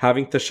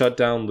having to shut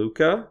down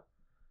Luka,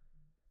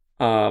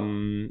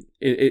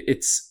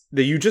 it's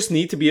that you just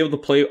need to be able to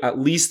play at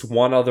least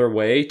one other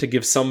way to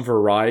give some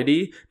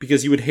variety,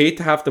 because you would hate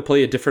to have to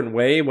play a different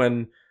way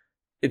when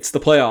it's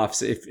the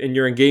playoffs. And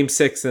you're in game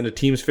 6 and the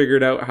team's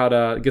figured out how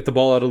to get the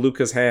ball out of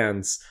Luka's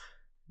hands,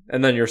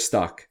 and then you're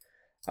stuck.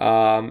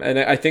 And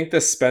I think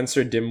the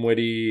Spencer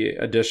Dinwiddie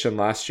addition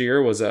last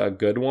year was a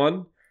good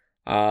one.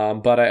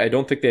 But I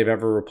don't think they've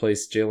ever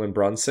replaced Jalen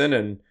Brunson.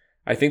 And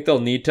I think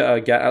they'll need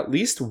to get at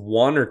least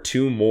 1 or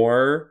 2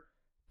 more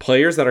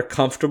players that are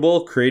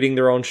comfortable creating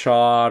their own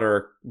shot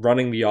or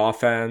running the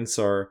offense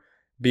or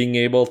being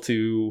able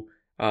to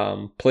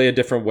play a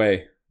different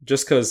way.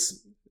 Just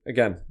because,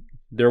 again,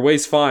 their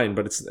way's fine,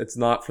 but it's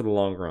not for the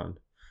long run.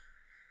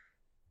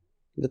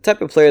 The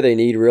type of player they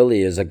need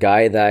really is a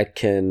guy that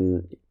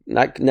can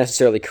not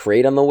necessarily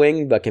create on the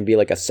wing, but can be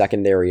like a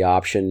secondary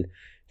option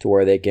to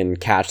where they can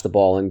catch the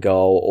ball and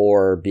go,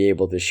 or be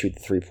able to shoot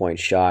the 3-point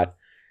shot.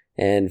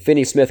 And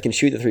Finney Smith can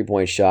shoot the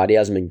 3-point shot. He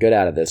hasn't been good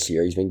at it this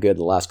year. He's been good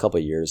the last couple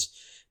of years.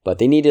 But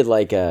they needed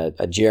like a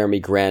Jeremy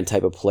Grant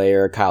type of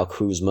player, Kyle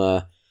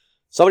Kuzma,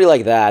 somebody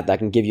like that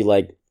can give you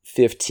like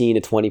 15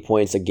 to 20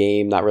 points a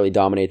game, not really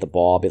dominate the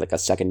ball, be like a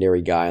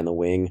secondary guy on the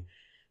wing.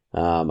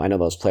 I know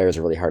those players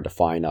are really hard to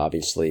find,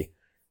 obviously.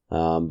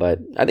 But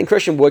I think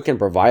Christian Wood can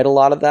provide a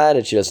lot of that.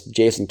 It's just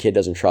Jason Kidd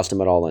doesn't trust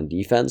him at all on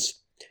defense.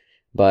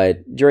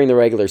 But during the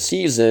regular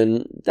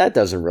season, that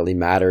doesn't really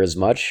matter as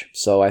much.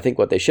 So I think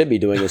what they should be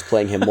doing is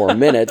playing him more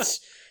minutes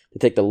to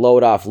take the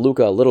load off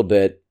Luka a little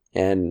bit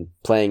and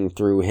playing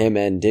through him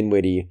and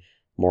Dinwiddie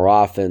more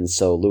often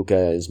so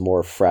Luka is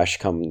more fresh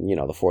come,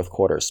 the fourth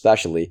quarter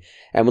especially.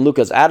 And when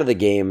Luka's out of the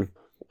game,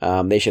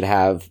 they should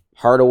have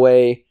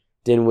Hardaway,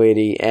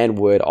 Dinwiddie, and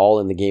Wood all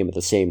in the game at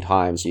the same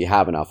time so you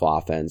have enough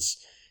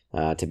offense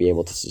to be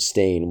able to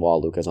sustain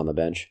while Luka's on the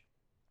bench.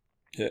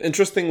 Yeah,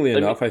 interestingly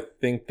enough, I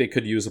think they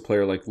could use a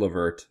player like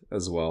LeVert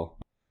as well.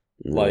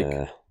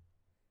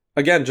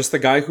 Again, just a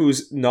guy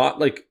who's not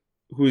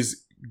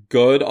who's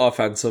good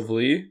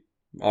offensively,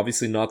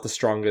 obviously not the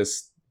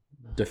strongest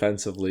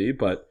defensively,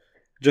 but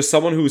just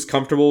someone who's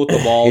comfortable with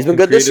the ball. He's been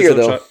good this year,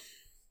 though.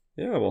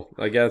 Yeah, well,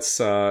 I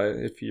guess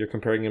if you're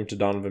comparing him to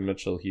Donovan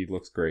Mitchell, he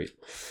looks great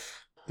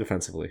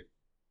defensively.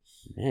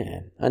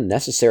 Man,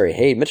 unnecessary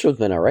hate. Mitchell's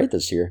been all right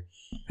this year.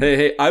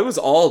 Hey,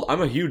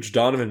 I'm a huge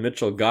Donovan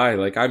Mitchell guy.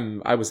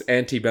 I was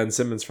anti Ben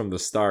Simmons from the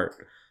start,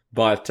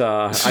 but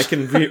I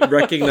can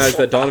recognize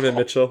that Donovan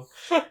Mitchell.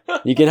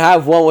 You can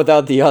have one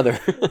without the other.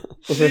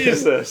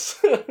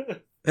 Jesus.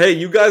 Hey,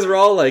 you guys are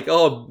all like,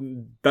 oh,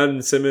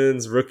 Ben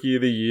Simmons, rookie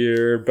of the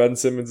year. Ben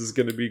Simmons is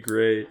going to be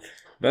great.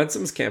 Ben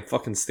Simmons can't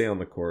fucking stay on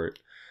the court.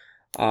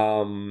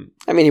 I mean,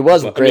 he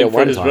was great at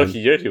one time. For his rookie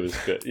year, he was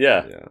good.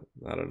 Yeah.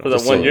 I don't know. For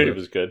that 1 year, he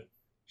was good.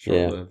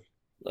 Yeah.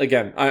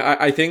 Again,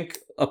 I think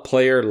a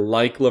player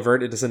like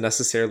LeVert, it doesn't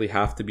necessarily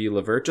have to be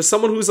LeVert. Just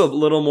someone who's a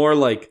little more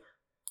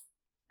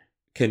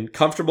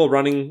comfortable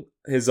running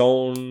his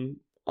own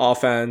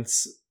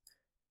offense,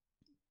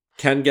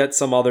 can get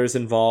some others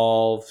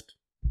involved,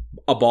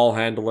 a ball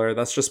handler.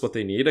 That's just what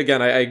they need.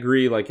 Again, I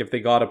agree. If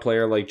they got a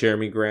player like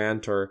Jeremy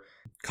Grant or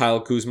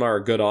Kyle Kuzma are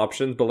good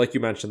options, but like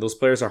you mentioned, those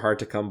players are hard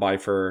to come by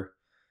for.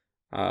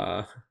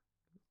 They're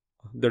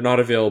not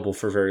available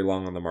for very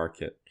long on the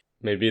market.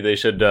 Maybe they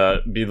should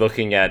be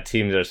looking at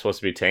teams that are supposed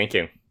to be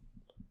tanking.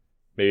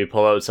 Maybe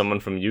pull out someone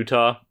from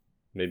Utah.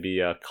 Maybe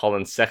a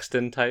Colin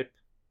Sexton type.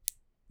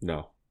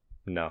 No,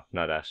 not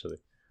actually.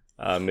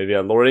 Maybe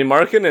a Lauri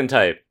Markkanen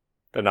type.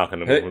 They're not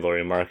going to move with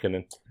Lauri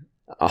Markkanen.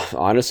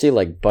 Honestly,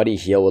 Buddy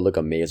Hield would look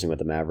amazing with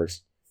the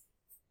Mavericks.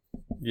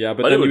 Yeah,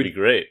 but it then would be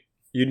great.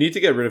 You need to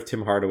get rid of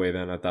Tim Hardaway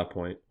then at that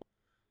point.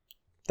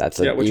 That's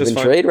an even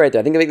trade right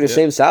there. I think they make the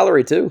same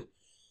salary too.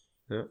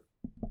 Yeah.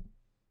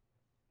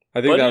 I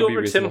think Buddy that would be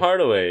over reasonable. Tim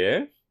Hardaway,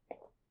 eh?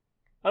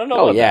 I don't know.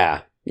 Oh about yeah,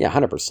 that. yeah,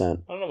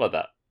 100%. I don't know about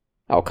that.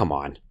 Oh come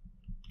on.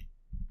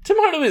 Tim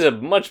Hardaway's a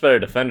much better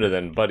defender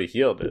than Buddy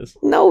Hield is.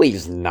 No,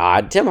 he's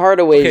not. Tim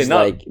Hardaway's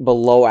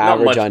below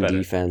average on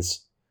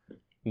defense.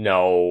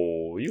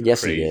 No,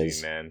 yes, crazy, he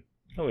is, man.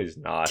 No, he's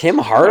not. Tim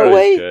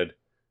Hardaway? Good.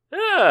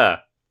 Yeah.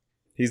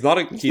 He's not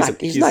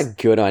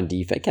good on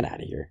defense. Get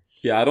out of here.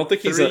 Yeah, I don't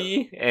think he's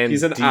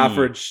an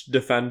average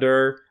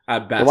defender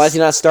at best. Well, why is he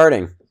not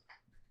starting?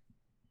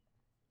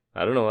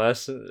 I don't know.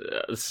 That's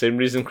the same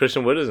reason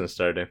Christian Wood isn't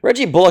starting.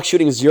 Reggie Bullock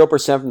shooting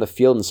 0% from the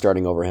field and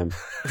starting over him.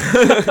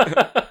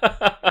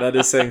 That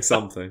is saying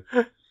something.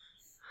 All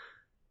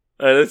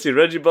right, let's see.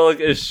 Reggie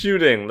Bullock is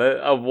shooting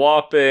a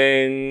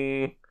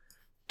whopping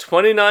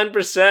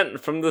 29%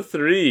 from the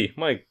three.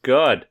 My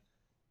God.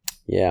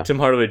 Yeah. Tim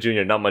Hardaway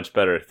Jr. not much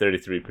better,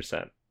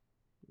 33%.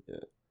 Yeah.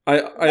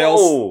 I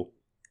also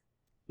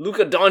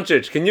Luka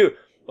Doncic. Can you?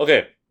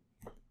 Okay.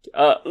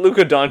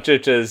 Luka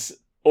Doncic is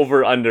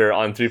over under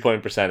on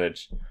 3-point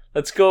percentage.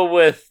 Let's go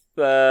with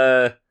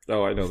I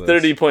know this.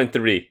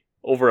 30.3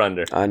 over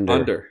under.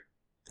 Under.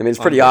 I mean, it's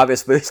pretty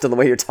obvious based on the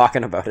way you're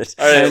talking about it.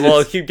 All right,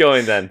 well, keep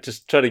going then.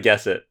 Just try to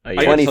guess it.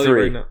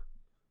 23.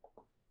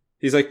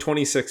 He's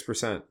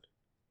 26%.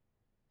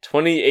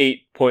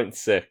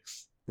 28.6.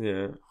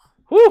 Yeah.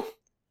 Whew.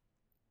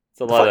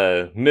 It's a lot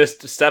of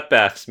missed step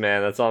backs,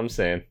 man. That's all I'm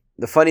saying.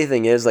 The funny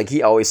thing is,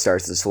 he always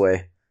starts this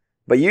way.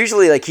 But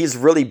usually, he's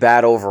really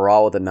bad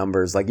overall with the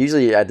numbers.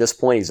 Usually at this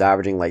point, he's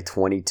averaging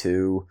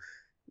 22,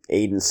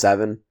 8, and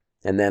 7.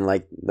 And then,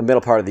 the middle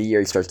part of the year,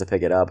 he starts to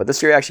pick it up. But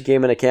this year, he actually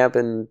came into camp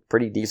in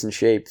pretty decent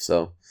shape,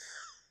 so.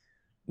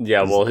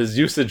 Yeah, well, his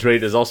usage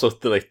rate is also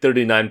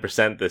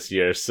 39% this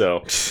year,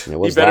 so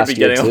he better be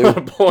getting a lot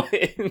of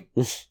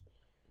points.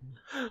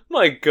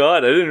 My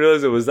God, I didn't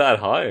realize it was that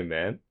high,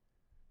 man.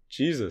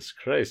 Jesus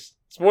Christ.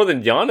 It's more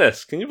than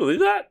Giannis. Can you believe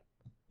that?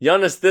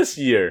 Giannis this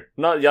year,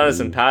 not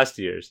Giannis in past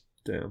years.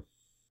 Damn.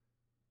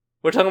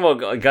 We're talking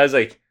about guys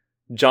like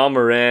John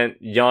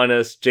Morant,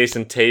 Giannis,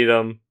 Jason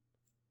Tatum,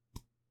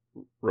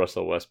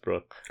 Russell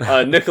Westbrook,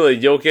 Nikola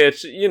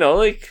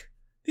Jokic.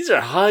 These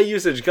are high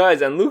usage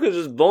guys, and Luka's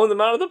just blowing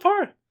them out of the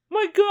park.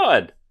 My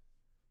God.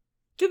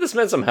 Get this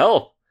man some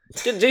help.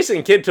 Get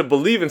Jason Kidd to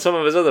believe in some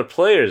of his other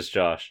players,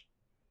 Josh.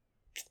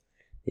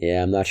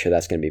 Yeah, I'm not sure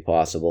that's going to be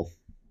possible.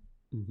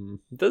 Mm-hmm.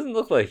 It doesn't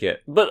look like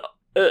it. But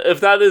if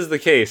that is the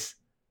case,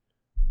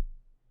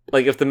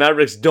 like if the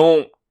Mavericks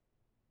don't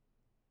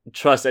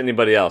trust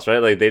anybody else, right?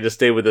 Like they just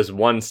stay with this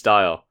one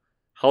style.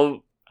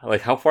 How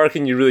far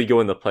can you really go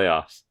in the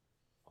playoffs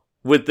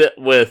with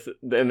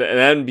an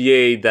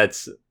NBA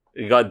that's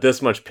got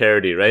this much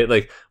parity, right?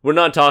 Like we're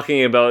not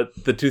talking about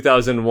the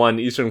 2001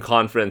 Eastern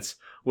Conference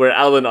where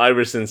Allen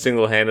Iverson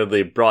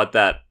single-handedly brought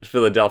that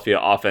Philadelphia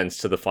offense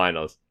to the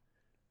finals.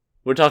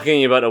 We're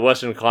talking about a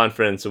Western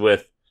Conference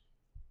with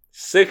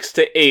 6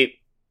 to 8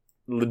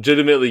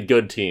 legitimately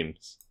good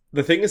teams.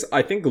 The thing is,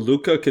 I think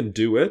Luka can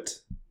do it.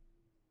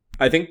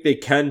 I think they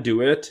can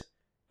do it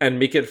and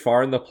make it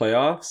far in the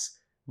playoffs,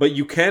 but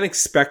you can't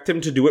expect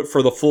him to do it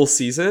for the full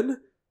season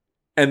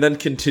and then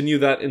continue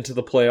that into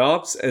the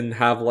playoffs and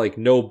have like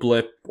no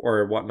blip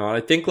or whatnot.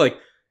 I think like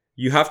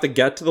you have to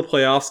get to the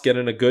playoffs, get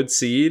in a good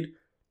seed,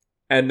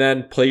 and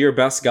then play your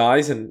best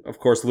guys, and of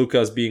course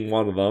Luka's being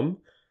one of them,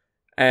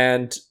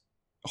 and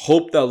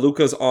hope that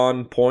Luka's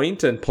on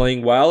point and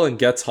playing well and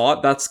gets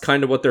hot. That's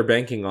kind of what they're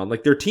banking on.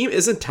 Like their team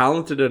isn't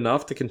talented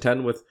enough to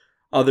contend with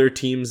other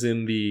teams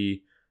in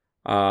the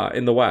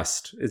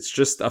West. It's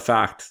just a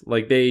fact.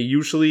 Like they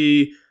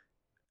usually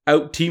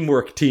out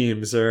teamwork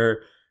teams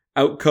or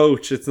out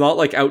coach. It's not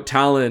like out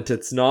talent.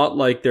 It's not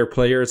like their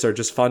players are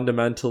just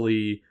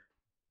fundamentally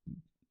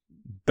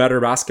better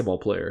basketball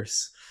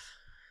players.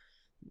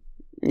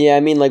 Yeah,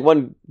 I mean, like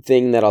one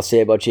thing that I'll say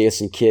about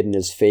Jason Kidd in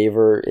his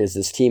favor is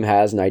this team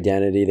has an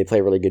identity. They play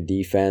really good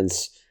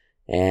defense.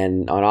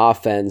 And on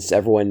offense,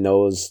 everyone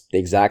knows the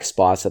exact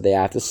spots that they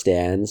have to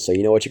stand. So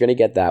you know what you're going to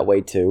get that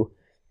way too.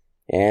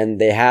 And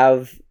they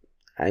have,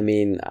 I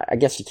mean, I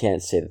guess you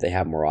can't say that they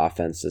have more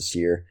offense this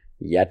year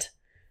yet.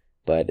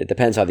 But it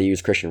depends how they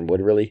use Christian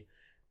Wood, really.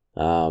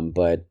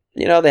 But,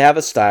 you know, they have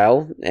a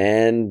style.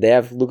 And they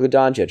have Luka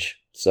Doncic.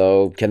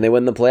 So can they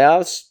win the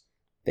playoffs?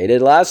 They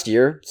did last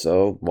year,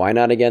 so why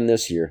not again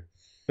this year?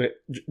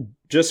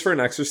 Just for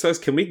an exercise,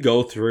 can we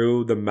go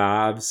through the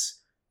Mavs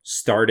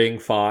starting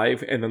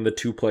five and then the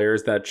two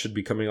players that should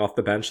be coming off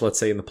the bench, let's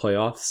say in the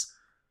playoffs?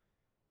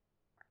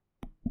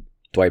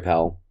 Dwight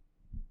Powell.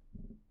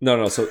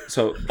 No, so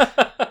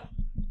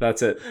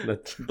that's it.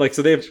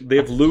 So they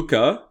have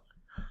Luka,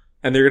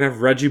 and they're gonna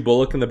have Reggie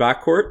Bullock in the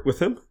backcourt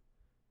with him.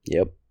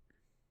 Yep.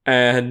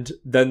 And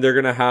then they're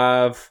gonna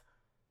have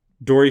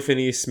Dorian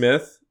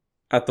Finney-Smith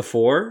at the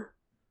 4.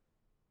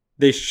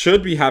 They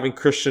should be having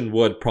Christian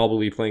Wood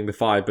probably playing the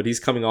 5, but he's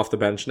coming off the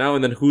bench now.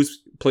 And then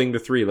who's playing the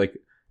 3? Like,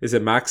 is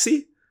it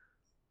Maxey?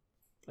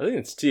 I think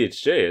it's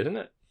THJ, isn't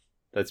it?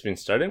 That's been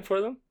starting for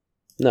them?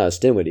 No, it's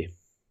Dinwiddie.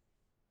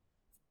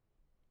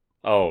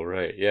 Oh,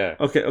 right, yeah.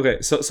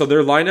 Okay. So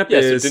their lineup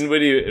is so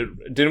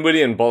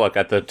Dinwiddie and Bullock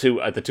at the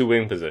two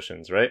wing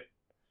positions, right?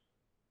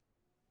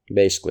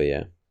 Basically,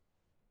 yeah.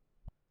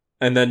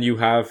 And then you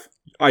have,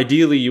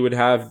 ideally, you would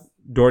have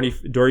Dorian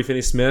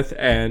Finney-Smith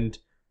and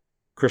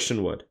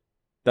Christian Wood.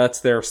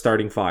 That's their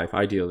starting 5,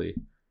 ideally.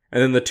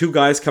 And then the two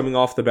guys coming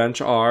off the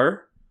bench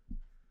are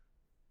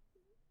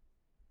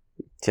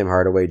Tim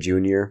Hardaway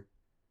Jr.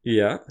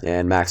 Yeah.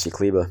 And Maxi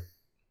Kleber.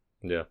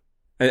 Yeah.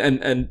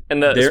 And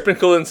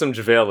sprinkle in some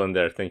JaVale in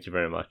there. Thank you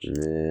very much.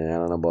 Yeah, I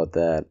don't know about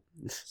that.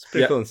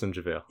 Sprinkle in some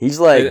JaVale. He's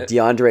like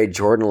DeAndre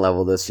Jordan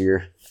level this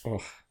year.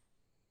 Oh.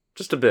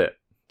 Just a bit.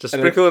 Just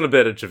sprinkle in a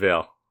bit of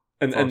JaVale.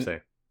 And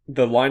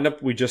the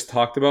lineup we just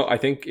talked about, I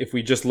think if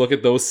we just look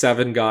at those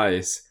 7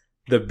 guys,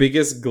 the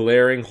biggest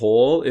glaring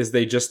hole is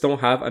they just don't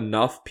have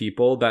enough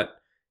people that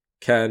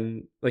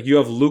can, like, you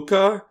have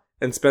Luka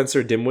and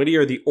Spencer Dinwiddie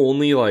are the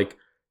only like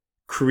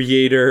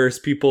creators,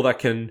 people that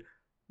can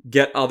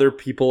get other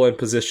people in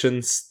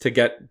positions to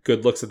get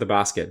good looks at the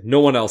basket. No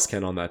one else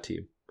can on that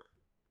team.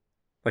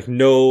 Like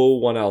no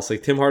one else.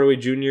 Like Tim Hardaway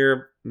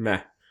Jr.,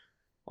 meh.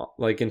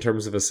 Like in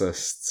terms of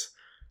assists.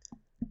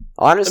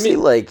 Honestly,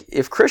 like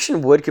if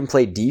Christian Wood can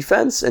play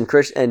defense and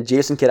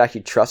Jason Kidd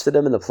actually trusted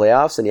him in the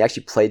playoffs and he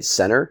actually played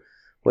center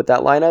with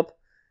that lineup,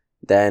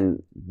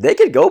 then they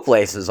could go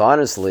places,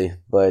 honestly.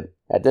 But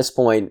at this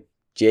point,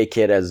 J.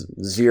 Kidd has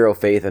zero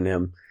faith in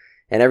him.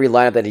 And every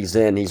lineup that he's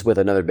in, he's with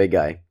another big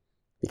guy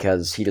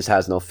because he just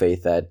has no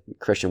faith that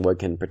Christian Wood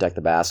can protect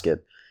the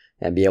basket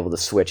and be able to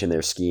switch in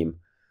their scheme.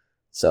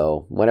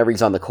 So whenever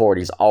he's on the court,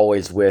 he's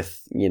always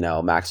with,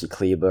 Maxi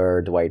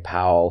Kleber, Dwight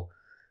Powell.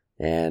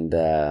 And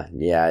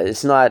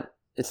it's not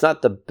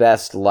the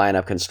best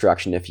lineup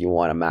construction if you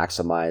want to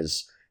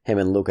maximize him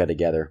and Luka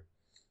together.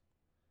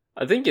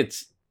 I think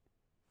it's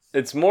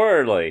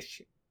more like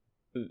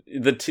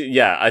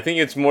I think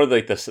it's more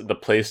like the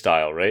play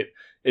style, right?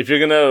 If you're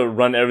gonna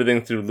run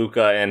everything through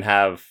Luka and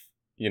have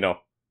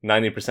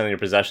 90% of your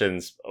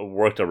possessions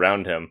worked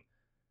around him,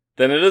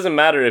 then it doesn't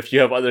matter if you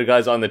have other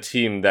guys on the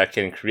team that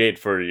can create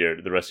for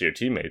the rest of your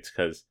teammates.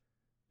 Because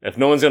if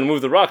no one's gonna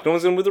move the rock, no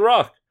one's gonna move the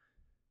rock.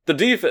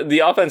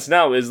 The offense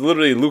now is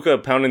literally Luka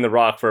pounding the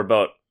rock for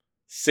about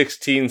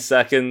 16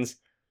 seconds,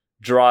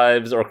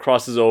 drives or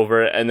crosses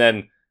over, and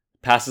then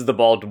passes the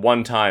ball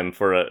one time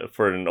for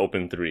an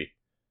open 3.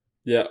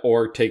 Yeah,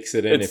 or takes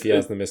it in It's- if he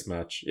has the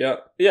mismatch. Yeah.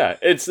 Yeah,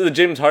 it's the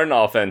James Harden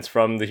offense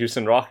from the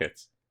Houston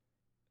Rockets.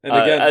 And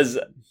again,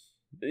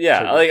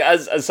 Sorry.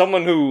 as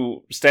someone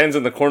who stands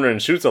in the corner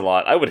and shoots a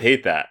lot, I would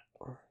hate that.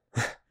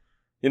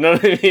 You know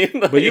what I mean?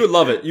 Like, but you would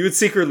love it. You would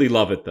secretly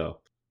love it, though.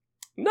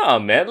 no,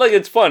 man. Like,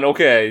 it's fun.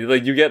 Okay,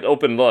 like you get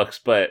open looks,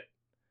 but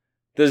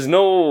there's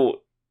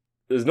no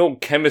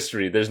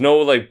chemistry. There's no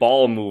like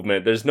ball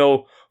movement. There's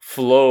no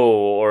flow,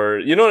 or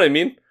you know what I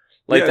mean?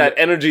 Like Yeah, that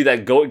energy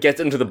that gets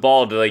into the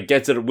ball to like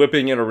gets it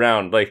whipping it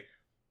around. Like,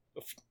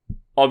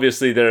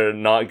 obviously they're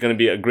not going to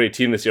be a great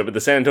team this year, but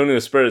the San Antonio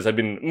Spurs have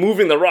been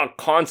moving the rock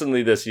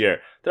constantly this year.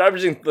 They're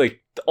averaging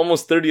like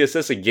almost 30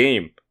 assists a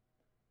game,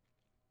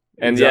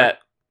 and yet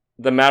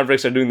the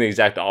Mavericks are doing the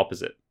exact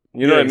opposite.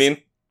 You know what I mean?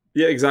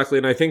 Yeah, exactly.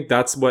 And I think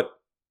that's what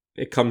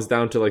it comes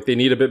down to. Like, they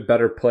need a bit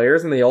better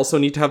players, and they also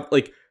need to have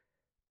like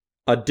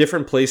a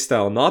different play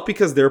style. Not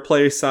because their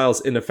play style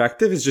is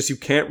ineffective, it's just you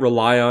can't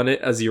rely on it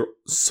as your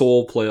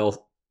sole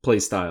play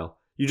style.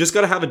 You just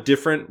got to have a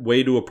different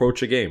way to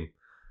approach a game.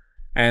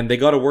 And they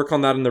got to work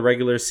on that in the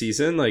regular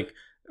season. Like,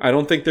 I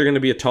don't think they're going to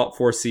be a top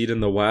 4 seed in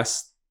the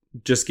West,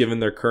 just given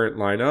their current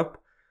lineup.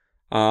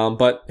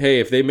 But hey,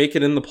 if they make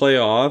it in the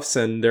playoffs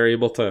and they're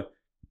able to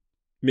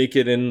make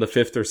it in the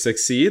 5th or 6th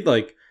seed,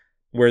 like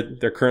where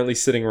they're currently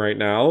sitting right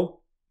now,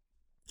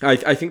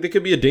 I think they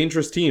could be a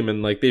dangerous team.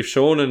 And like, they've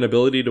shown an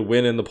ability to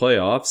win in the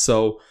playoffs.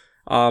 So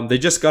they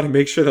just got to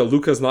make sure that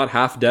Luka's not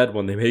half dead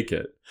when they make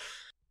it.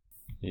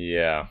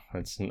 Yeah,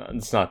 it's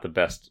not the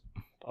best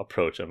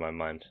approach in my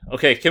mind.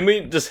 Okay, can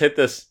we just hit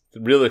this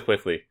really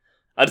quickly?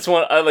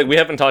 We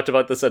haven't talked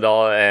about this at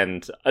all,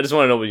 and I just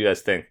want to know what you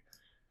guys think.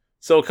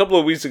 So a couple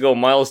of weeks ago,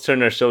 Miles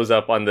Turner shows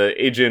up on the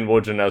Adrian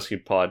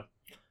Wojnarowski pod,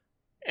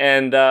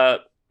 and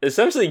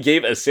essentially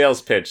gave a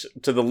sales pitch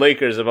to the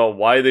Lakers about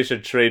why they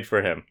should trade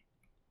for him.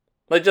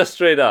 Like, just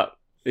straight up.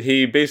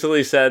 He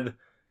basically said,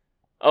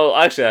 oh,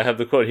 actually, I have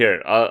the quote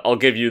here. I'll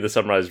give you the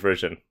summarized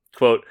version.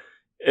 Quote,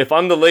 if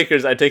I'm the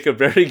Lakers, I take a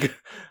very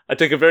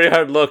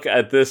hard look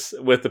at this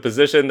with the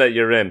position that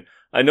you're in.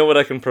 I know what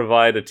I can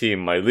provide a team.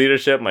 My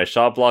leadership, my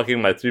shot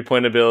blocking, my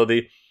three-point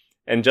ability,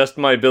 and just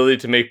my ability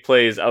to make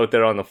plays out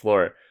there on the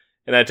floor.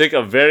 And I take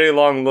a very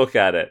long look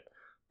at it.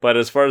 But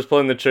as far as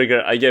pulling the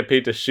trigger, I get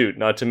paid to shoot,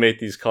 not to make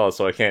these calls,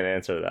 so I can't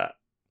answer that.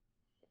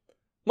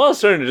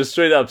 Miles Turner just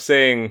straight up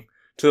saying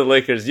to the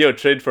Lakers, yo,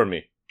 trade for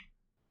me.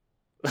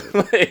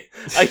 Like,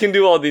 I can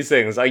do all these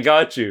things. I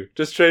got you.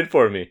 Just trade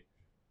for me.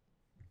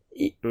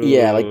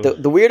 Yeah, like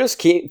the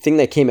weirdest thing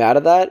that came out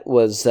of that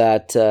was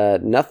that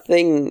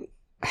nothing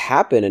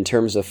happened in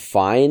terms of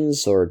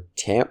fines or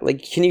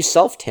like, can you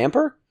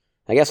self-tamper?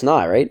 I guess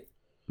not, right?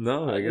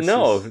 No, I guess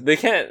no. They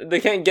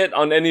can't get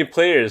on any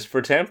players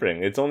for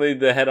tampering. It's only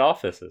the head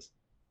offices,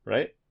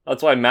 right?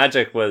 That's why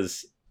Magic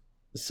was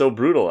so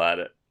brutal at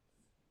it.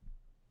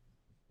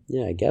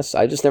 Yeah, I guess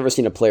I just never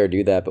seen a player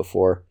do that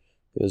before.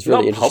 It was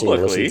really Not interesting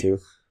publicly. to listen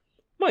to.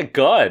 My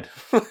God,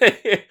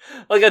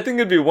 like I think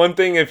it'd be one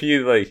thing if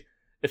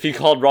he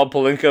called Rob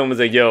Pelinka and was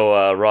like,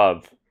 "Yo,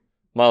 Rob,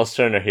 Miles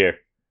Turner here.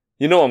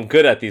 You know I'm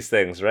good at these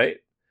things, right?"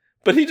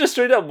 But he just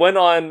straight up went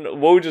on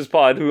Woj's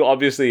pod, who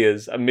obviously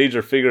is a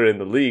major figure in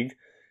the league,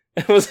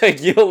 and was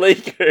like, "Yo,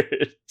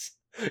 Lakers,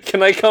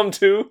 can I come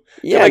too?"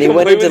 Yeah, and he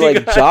went into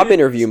like job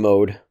interview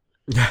mode.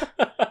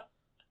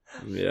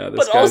 Yeah, this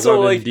But guy's also,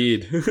 on like,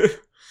 Indeed.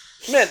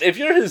 Man, if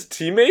you're his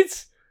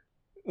teammates,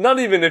 not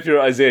even if you're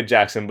Isaiah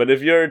Jackson, but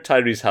if you're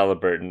Tyrese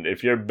Halliburton,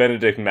 if you're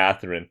Benedict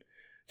Mathurin,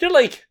 you're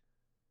like,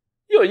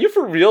 yo, are you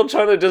for real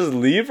trying to just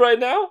leave right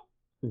now?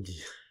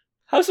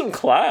 Have some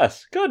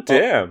class. God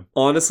damn.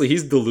 Honestly,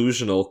 he's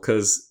delusional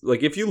because,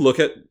 like, if you look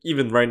at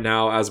even right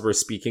now as we're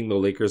speaking, the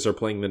Lakers are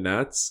playing the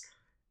Nets.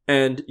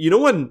 And you know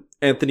when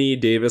Anthony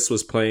Davis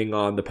was playing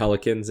on the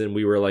Pelicans and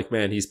we were like,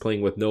 man, he's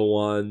playing with no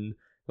one.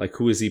 Like,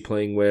 who is he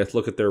playing with?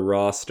 Look at their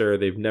roster.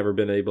 They've never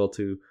been able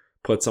to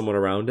put someone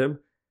around him.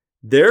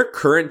 Their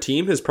current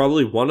team is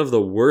probably one of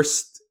the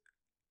worst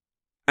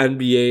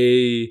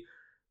NBA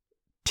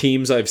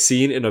teams I've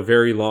seen in a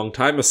very long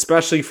time,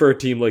 especially for a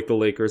team like the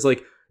Lakers.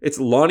 Like, it's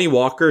Lonnie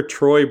Walker,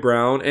 Troy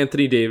Brown,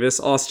 Anthony Davis,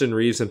 Austin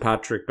Reeves, and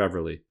Patrick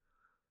Beverley.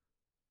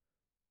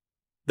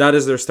 That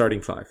is their starting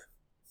 5.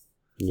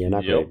 Yeah,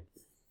 not great.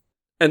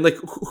 And like,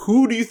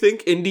 who do you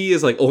think Indy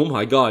is like, oh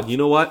my God, you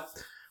know what?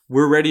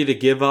 We're ready to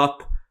give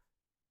up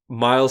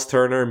Miles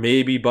Turner,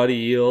 maybe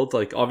Buddy Hield.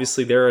 Like,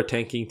 obviously they're a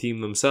tanking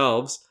team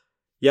themselves.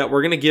 Yeah,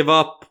 we're going to give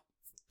up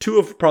 2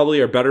 of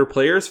probably our better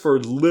players for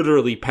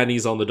literally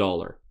pennies on the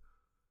dollar.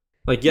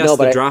 Like, yes,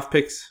 the draft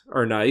picks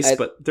are nice,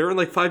 but they're in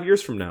like 5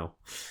 years from now.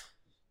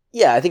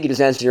 Yeah, I think you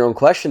just answered your own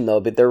question, though.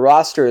 But their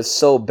roster is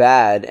so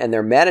bad and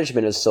their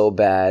management is so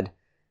bad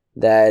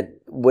that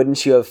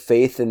wouldn't you have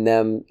faith in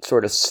them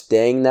sort of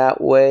staying that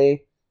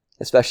way?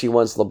 Especially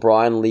once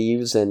LeBron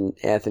leaves and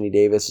Anthony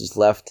Davis is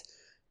left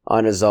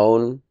on his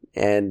own.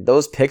 And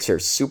those picks are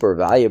super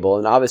valuable.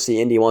 And obviously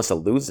Indy wants to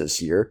lose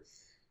this year.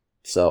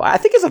 So I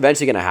think it's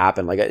eventually going to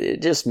happen. Like,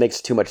 it just makes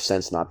too much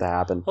sense not to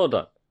happen. Hold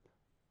on.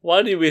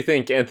 Why do we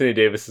think Anthony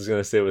Davis is going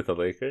to stay with the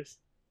Lakers?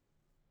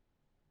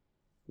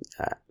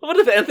 What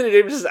if Anthony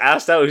Davis is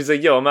asked out? He's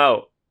like, "Yo, I'm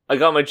out. I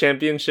got my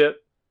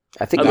championship.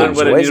 I think I he learned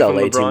what I enjoys needed from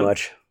LA too LeBron.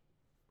 much.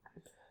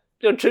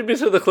 Yo, trade me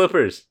to the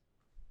Clippers.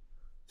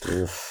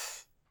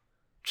 Oof.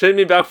 Trade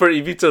me back for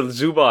Ivica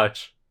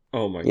Zubac."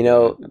 Oh my god. You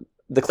know,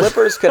 the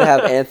Clippers could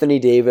have Anthony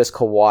Davis,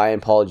 Kawhi,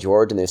 and Paul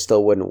George, and they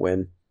still wouldn't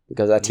win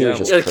because that team is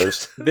just Yeah.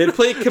 cursed. they'd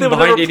play They would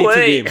combined never 82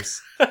 play.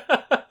 games.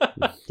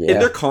 In Yeah,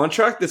 their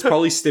contract, it's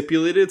probably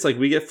stipulated. It's like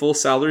we get full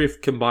salary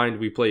if combined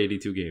we play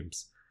 82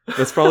 games.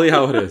 That's probably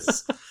how it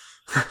is.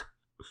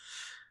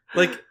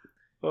 Like,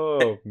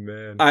 Oh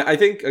man. I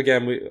think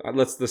again,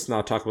 let's just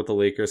not talk about the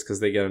Lakers because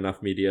they get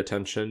enough media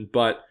attention.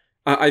 But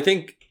I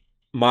think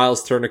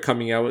Miles Turner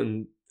coming out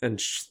and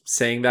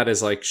saying that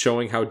is like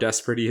showing how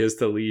desperate he is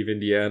to leave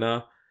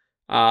Indiana.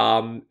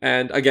 And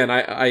again,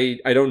 I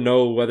don't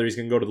know whether he's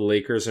gonna go to the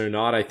Lakers or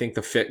not. I think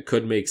the fit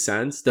could make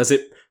sense. Does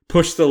it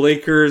push the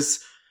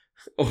Lakers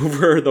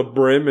over the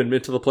brim and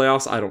into the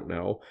playoffs? I don't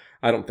know.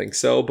 I don't think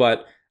so.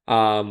 But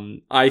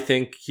I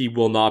think he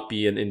will not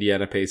be an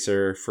Indiana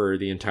Pacer for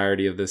the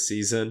entirety of this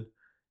season.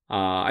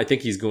 I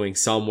think he's going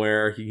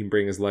somewhere. He can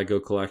bring his Lego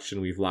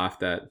collection. We've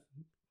laughed at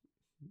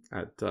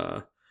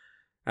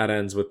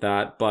ends with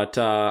that, but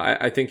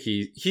I think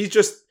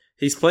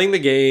he's playing the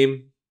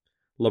game.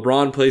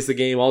 LeBron plays the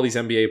game. All these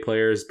NBA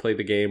players play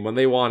the game. When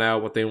they want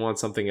out, when they want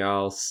something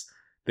else,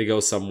 they go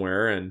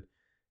somewhere. And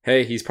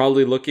hey, he's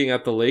probably looking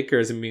at the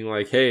Lakers and being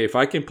like, "Hey, if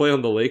I can play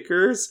on the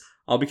Lakers,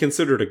 I'll be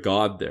considered a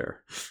god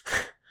there."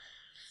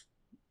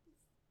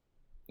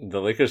 The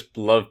Lakers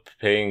love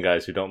paying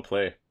guys who don't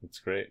play. It's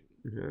great.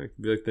 Yeah, it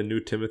could be like the new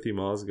Timothy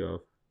Mozgov.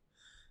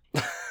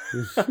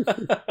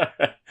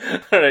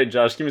 All right,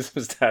 Josh, give me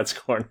some stats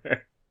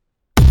corner.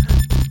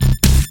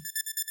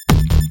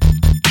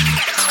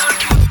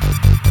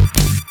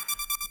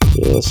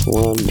 just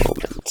one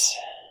moment.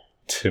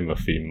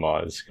 Timothy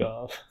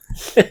Mozgov.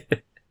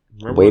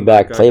 Remember Way when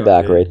back, that guy got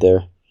playback paid? right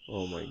there.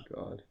 Oh my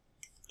god.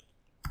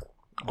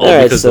 All All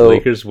right, because so- the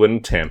Lakers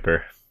wouldn't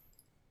tamper.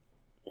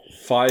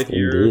 5 Indeed.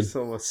 years,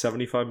 so what,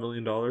 $75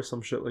 million,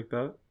 some shit like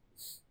that.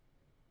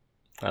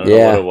 I don't know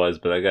Yeah. what it was,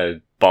 but that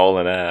guy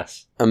balling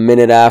ass. A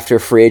minute after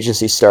free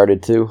agency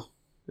started, too.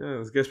 Yeah,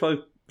 this guy's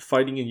probably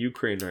fighting in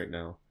Ukraine right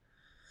now.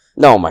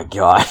 Oh my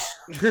god.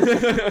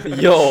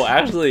 Yo,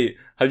 actually,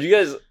 have you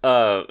guys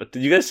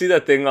did you guys see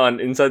that thing on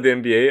Inside the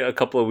NBA a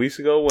couple of weeks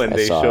ago when I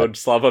they saw showed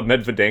Slava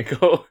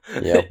Medvedenko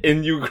Yep.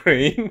 in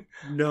Ukraine?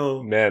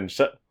 No. Man,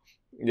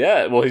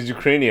 yeah, well, he's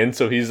Ukrainian,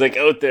 so he's like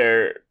out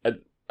there,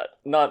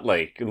 not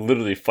like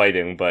literally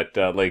fighting, but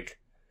like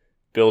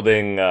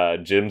building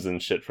gyms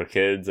and shit for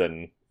kids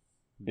and,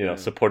 you know, Yeah.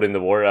 supporting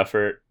the war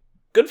effort.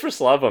 Good for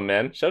Slava,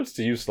 man. Shouts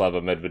to you,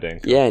 Slava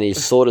Medvedenko. Yeah, and he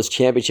sold his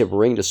championship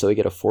ring just so he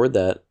could afford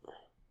that.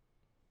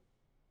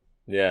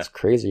 Yeah. It's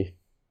crazy.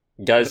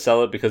 Guys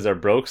sell it because they're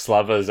broke.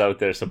 Slava is out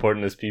there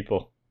supporting his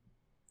people.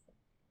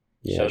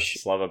 Yeah, Shouts to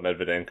Slava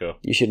Medvedenko.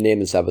 you should name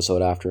this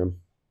episode after him.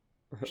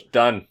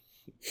 Done.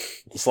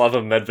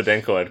 Slava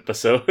Medvedenko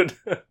episode.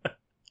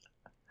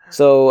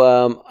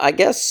 So, I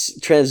guess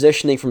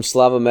transitioning from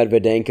Slava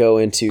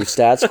Medvedenko into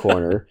Stats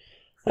Corner,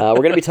 we're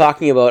going to be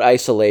talking about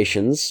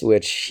isolations,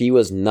 which he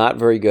was not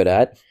very good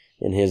at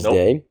in his Nope.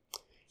 day.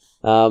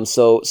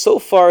 So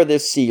far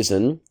this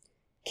season,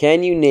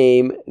 can you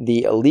name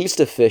the least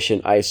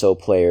efficient ISO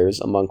players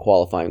among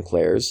qualifying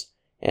players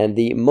and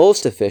the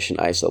most efficient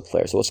ISO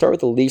players? So we'll start with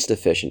the least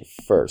efficient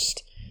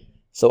first.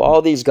 So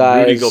all these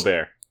guys... Rudy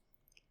Gobert.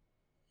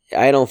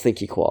 I don't think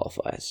he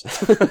qualifies.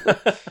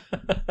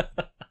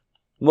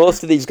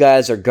 Most of these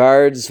guys are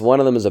guards. One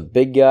of them is a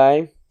big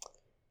guy.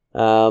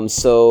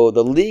 So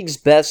the league's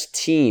best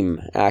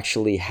team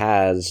actually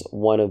has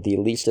one of the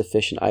least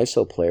efficient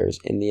ISO players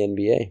in the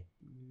NBA.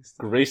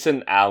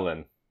 Grayson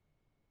Allen.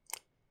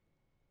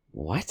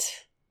 What?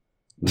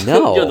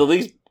 No.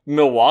 Yo,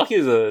 Milwaukee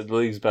is the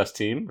league's best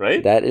team,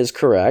 right? That is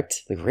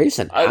correct. The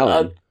Grayson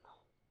Allen.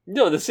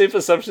 Yo, the safe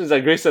assumption is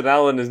that Grayson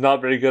Allen is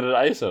not very good at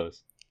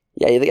ISOs.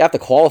 Yeah, you have to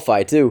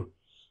qualify too.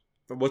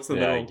 What's the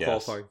Yeah, I minimum guess.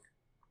 qualifying?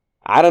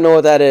 I don't know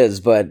what that is,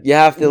 but you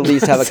have to at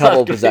least have a It's couple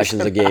not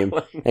possessions a Grayson game.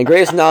 Allen. And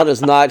Grayson Allen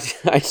does not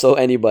ISO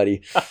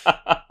anybody.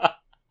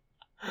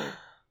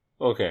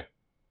 Okay.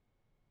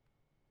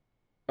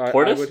 I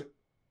Portis? would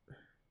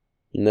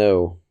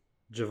No.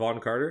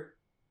 Javon Carter.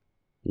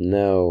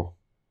 No.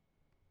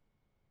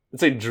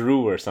 It's like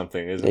Drew or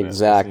something, isn't it?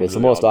 Exactly. It's the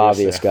really most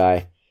obvious yeah.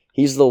 guy.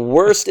 He's the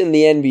worst in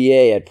the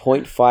NBA at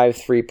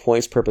 0.53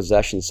 points per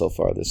possession so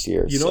far this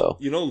year. You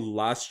know,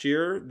 last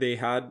year they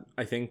had,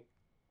 I think,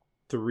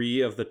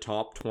 3 of the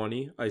top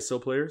 20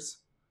 ISO players.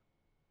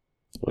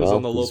 It was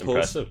on the Low It's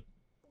Post impressive.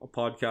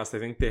 podcast. I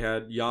think they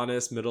had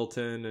Giannis,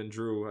 Middleton, and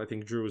Drew. I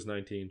think Drew was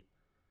 19.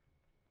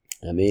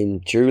 I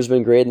mean, Drew's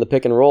been great in the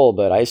pick and roll,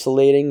 but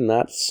isolating,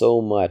 not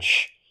so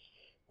much.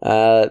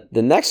 The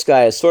next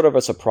guy is sort of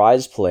a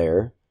surprise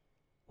player.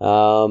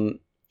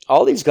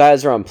 All these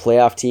guys are on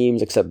playoff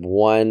teams except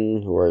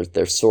one where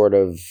they're sort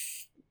of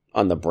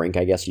on the brink,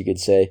 I guess you could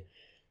say.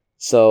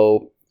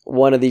 So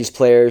one of these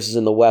players is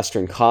in the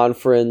Western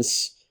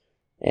Conference,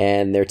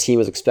 and their team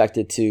is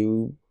expected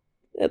to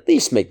at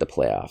least make the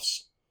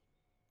playoffs.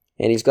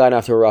 and he's gotten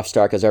off to a rough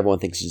start because everyone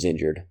thinks he's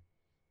injured.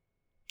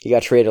 He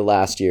got traded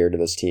last year to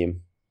this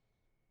team.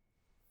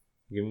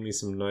 Give me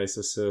some nice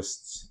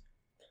assists.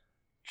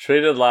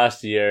 Traded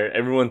last year.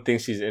 Everyone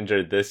thinks he's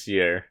injured this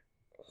year.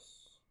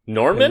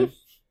 Norman?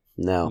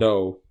 No.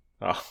 No.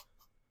 Oh.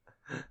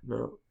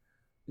 No.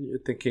 You're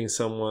thinking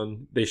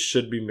someone, they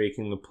should be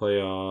making the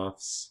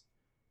playoffs.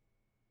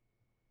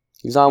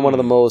 He's on one of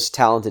the most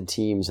talented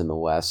teams in the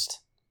West.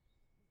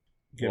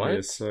 Give What? me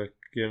a sec.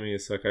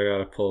 I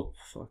gotta pull up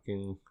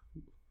fucking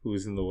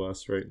who's in the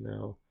West right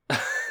now.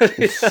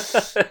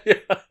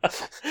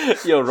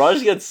 Yo,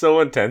 Raj gets so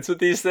intense with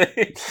these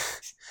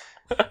things.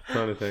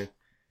 Trying to think.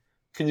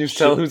 Can you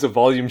tell who's a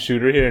volume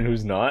shooter here and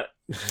who's not?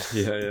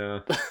 Yeah.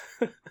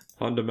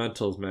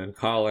 Fundamentals, man.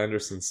 Kyle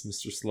Anderson's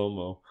Mr.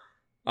 Slow-Mo.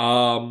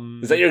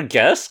 Is that your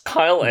guess?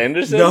 Kyle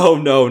Anderson? No.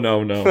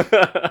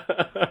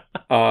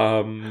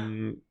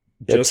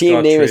 The Just team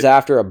got name is traded-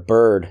 after a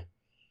bird.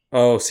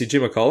 Oh,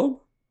 CJ McCollum?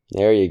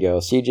 There you go.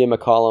 CJ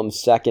McCollum,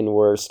 second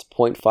worst,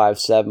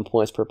 0.57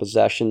 points per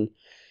possession.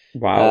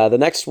 Wow. The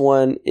next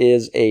one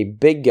is a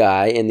big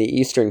guy in the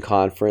Eastern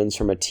Conference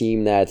from a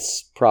team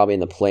that's probably in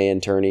the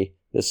play-in tourney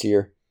this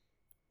year.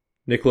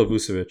 Nikola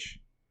Vucevic.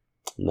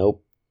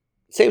 Nope.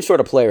 Same sort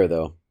of player,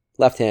 though.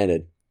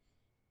 Left-handed.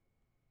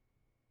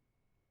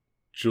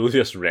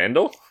 Julius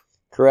Randle?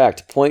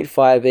 Correct.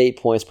 0.58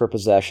 points per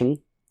possession.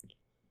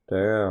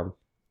 Damn.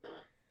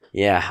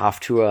 Yeah, off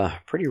to a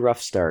pretty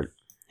rough start.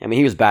 I mean,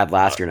 he was bad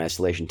last year in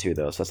isolation, too,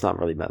 though, so that's not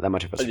really that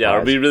much of a surprise. Yeah,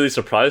 are we really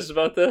surprised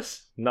about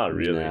this? Not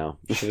really. No.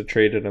 Should have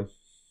traded him.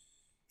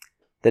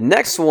 The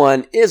next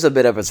one is a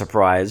bit of a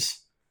surprise.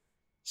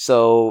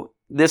 So,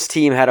 this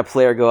team had a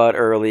player go out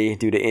early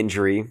due to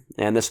injury,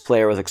 and this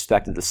player was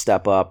expected to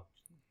step up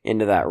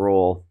into that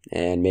role,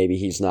 and maybe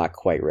he's not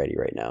quite ready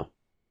right now.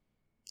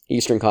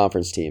 Eastern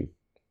Conference team.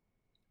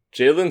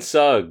 Jalen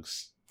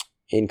Suggs.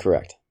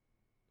 Incorrect.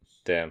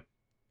 Damn.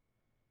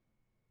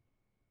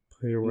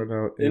 Player went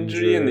out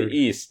Injury in the injured.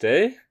 East,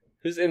 eh?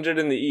 Who's injured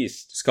in the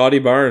East? Scotty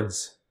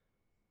Barnes.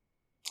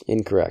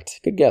 Incorrect.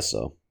 Good guess,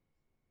 though.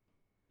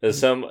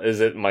 Is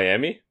it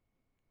Miami?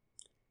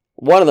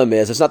 One of them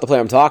is. It's not the player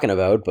I'm talking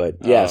about, but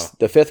yes,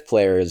 the fifth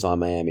player is on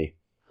Miami.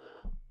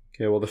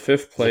 Okay, well, the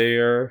fifth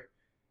player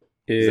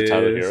Is is it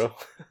Tyler Hero?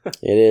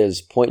 It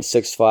is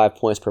 0.65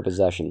 points per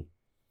possession.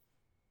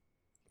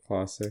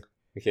 Classic.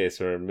 Okay,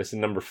 so we're missing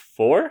number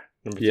 4?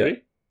 Number Yeah.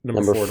 3?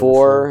 Number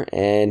four,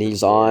 and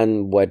he's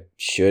on what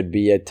should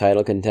be a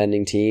title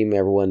contending team.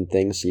 Everyone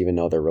thinks, even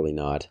though they're really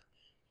not.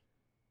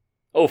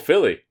 Oh,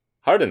 Philly.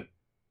 Harden.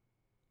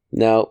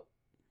 No,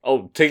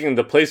 Oh, taking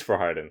the place for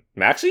Harden.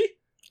 Maxey?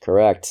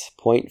 correct.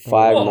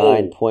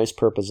 0.59 points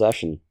per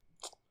possession.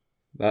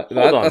 Hold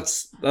on.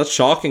 That's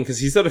shocking because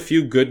he's had a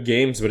few good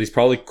games, but he's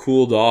probably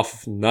cooled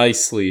off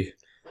nicely.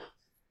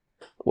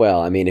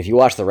 Well, I mean, if you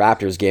watch the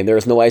Raptors game, there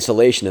was no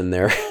isolation in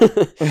there.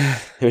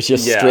 It was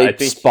just Yeah, I straight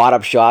think-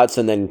 spot-up shots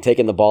and then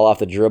taking the ball off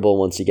the dribble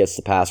once he gets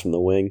the pass from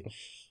the wing.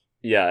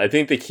 Yeah, I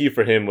think the key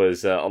for him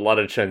was a lot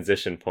of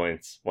transition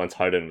points once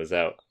Harden was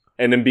out.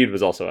 And Embiid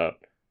was also out.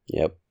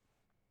 Yep.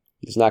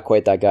 He's not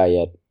quite that guy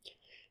yet.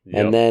 Yep.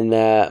 And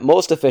then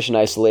most efficient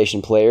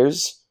isolation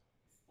players,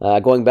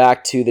 going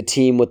back to the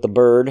team with the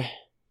bird,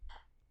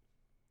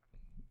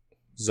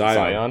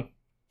 Zion.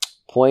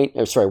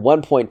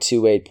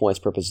 1.28 points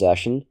per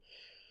possession.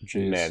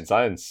 Jeez. Man,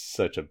 Zion's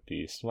such a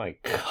beast. My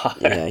God.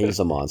 Yeah, he's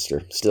a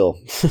monster. Still.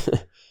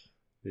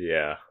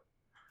 Yeah.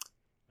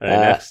 All right,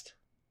 next.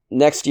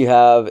 Next, you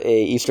have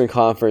a Eastern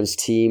Conference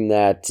team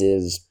that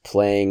is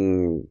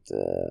playing,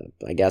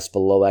 I guess,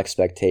 below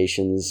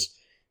expectations,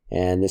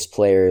 and this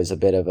player is a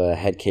bit of a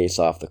head case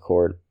off the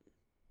court.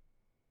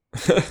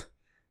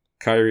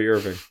 Kyrie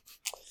Irving.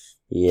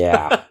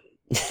 Yeah,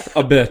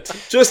 A bit.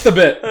 Just a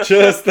bit.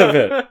 Just a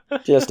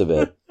bit. just a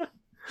bit.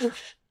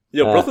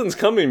 Yo, Brooklyn's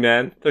coming,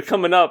 man. They're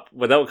coming up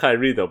without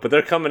Kyrie, though, but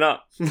they're coming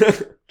up.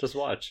 Just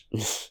watch.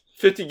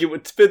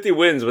 50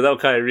 wins without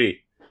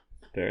Kyrie.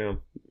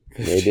 Damn.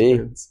 Maybe.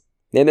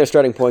 Name their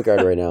starting point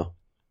guard right now.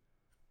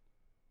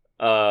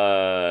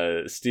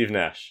 Steve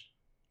Nash.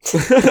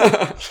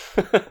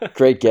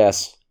 Great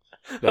guess.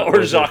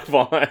 Or Jacques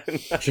Vaughn.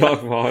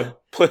 Jacques Vaughn.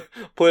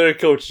 Player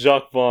coach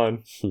Jacques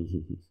Vaughn.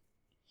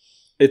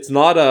 It's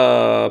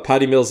not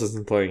Patty Mills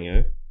isn't playing,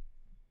 eh?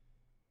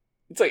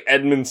 It's like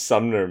Edmund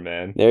Sumner,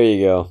 man. There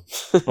you go.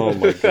 Oh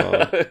my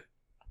god.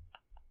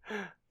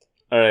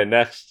 All right,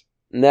 next.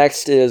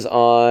 Next is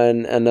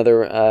on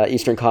another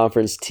Eastern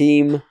Conference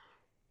team,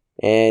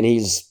 and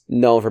he's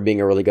known for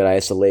being a really good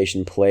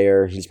isolation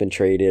player. He's been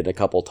traded a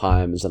couple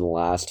times in the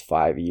last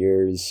 5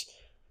 years,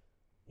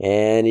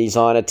 and he's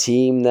on a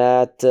team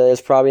that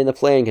is probably in the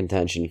playing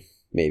contention,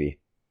 maybe.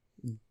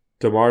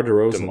 DeMar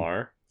DeRozan.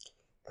 DeMar.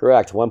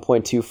 Correct,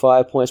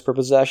 1.25 points per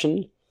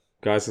possession.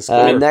 Guys, a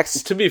score.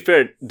 Next, To be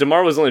fair,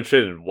 DeMar was only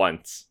traded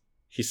once.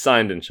 He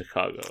signed in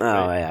Chicago. oh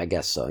right? yeah, I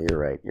guess so. You're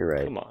right.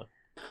 Come on.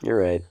 You're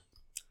right.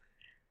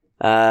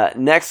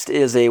 Next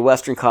is a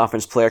Western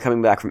Conference player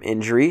coming back from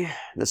injury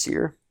this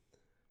year.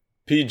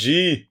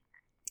 PG.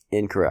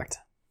 Incorrect.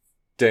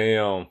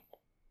 Damn.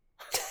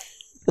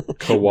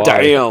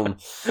 Kawhi.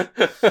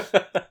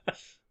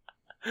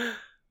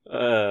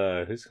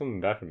 Damn. Who's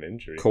coming back from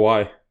injury?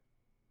 Kawhi.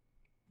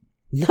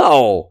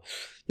 No.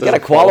 You Doesn't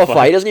gotta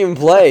qualify. He doesn't even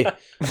play.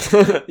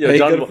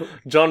 Yeah,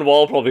 John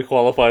Wall probably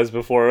qualifies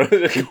before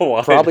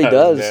Kawhi Probably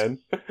does. man.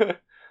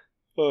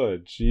 Oh,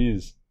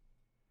 jeez.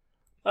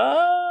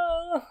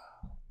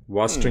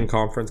 Western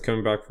Conference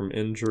coming back from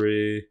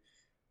injury.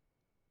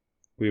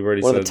 We've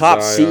already One said of the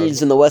top Zion.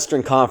 seeds in the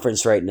Western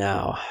Conference right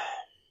now.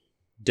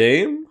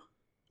 Dame?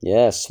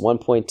 Yes,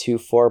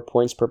 1.24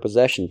 points per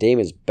possession. Dame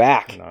is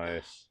back.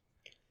 Nice.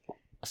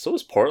 So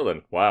is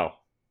Portland. Wow.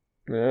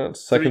 Yeah,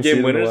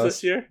 3-game winners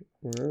this year?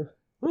 Yeah.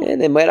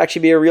 And they might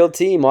actually be a real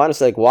team,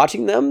 honestly. Like,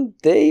 watching them,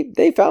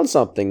 they found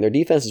something. Their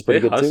defense is pretty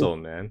They good, hustle,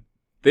 too. man.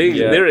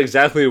 They're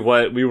exactly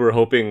what we were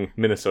hoping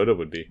Minnesota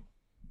would be.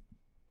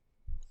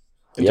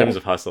 In terms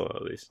of hustle,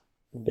 at least.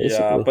 Basically.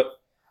 Yeah, but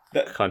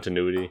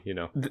Continuity,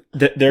 they're going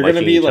to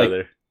liking be each like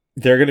other.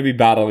 they're going to be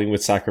battling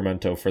with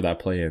Sacramento for that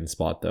play-in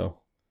spot, though.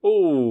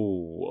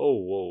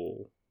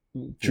 Whoa.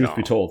 Truth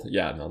be told,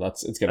 yeah, no,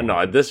 it's going to. No,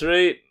 at this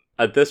rate,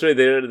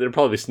 they're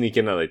probably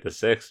sneaking at like the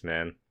 6th,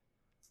 man.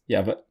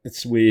 Yeah, but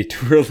it's way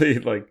too early.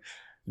 Like,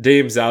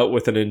 Dame's out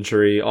with an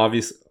injury.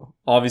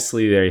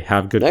 Obviously, they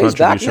have good No, he's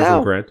back contribution now.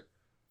 from Grant.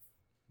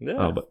 Yeah,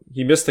 Oh, but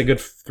he missed a good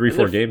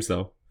 3-4 games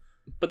though.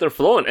 but they're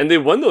flowing, and they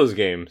won those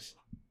games.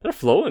 They're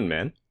flowing,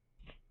 man.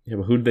 Yeah,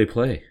 but who did they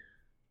play?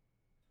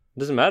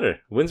 Doesn't matter.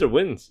 Wins are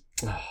wins.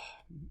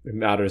 It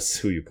matters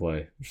who you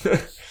play.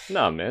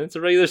 Nah, man, it's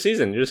a regular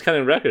season. You're just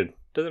counting record.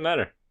 Doesn't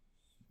matter.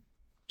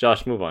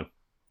 Josh, move on.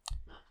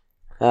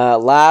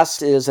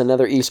 Last is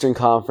another Eastern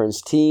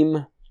Conference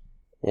team.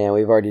 And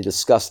we've already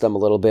discussed them a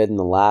little bit in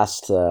the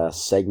last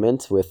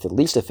segment with the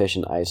least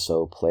efficient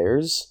ISO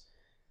players.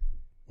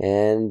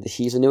 And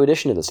he's a new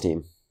addition to this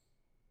team.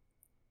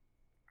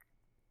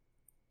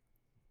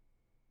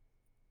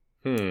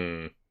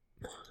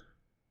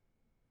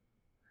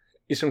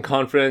 Eastern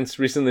Conference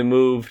recently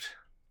moved.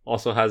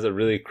 Also has a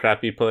really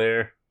crappy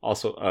player.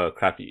 Also a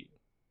crappy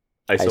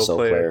ISO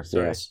player.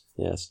 Sorry.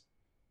 Yes.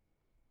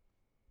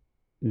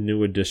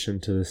 New addition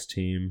to this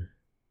team.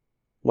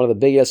 One of the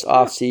biggest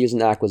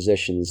off-season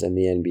acquisitions in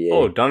the NBA.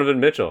 Oh, Donovan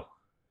Mitchell.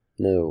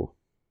 No.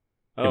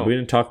 Yeah, Oh, we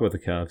didn't talk about the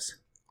Cavs.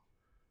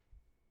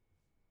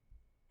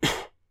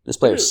 This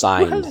player Who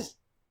signed. has-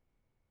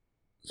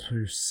 This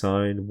player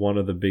signed one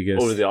of the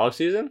biggest. over the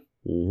offseason?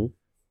 hmm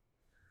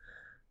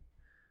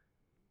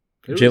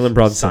Jalen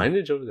Brunson.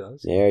 Signage over the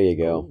offseason? There you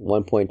go.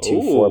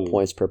 1.24 Ooh.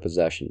 points per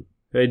possession.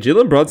 Hey,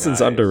 Jalen Brunson's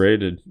Nice.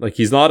 underrated. Like,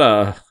 he's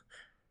not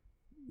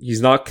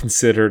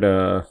considered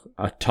a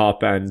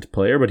top end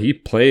player, but he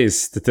plays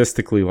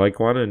statistically like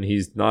one, and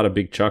he's not a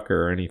big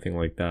chucker or anything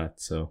like that.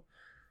 So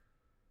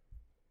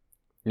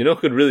You know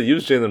who could really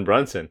use Jalen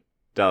Brunson?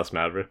 Dallas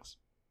Mavericks.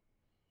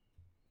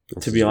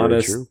 This to is be very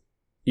honest, true.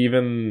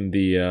 even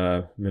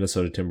the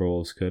Minnesota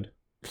Timberwolves could.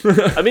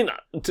 I mean,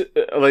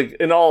 like,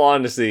 in all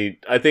honesty,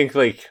 I think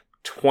like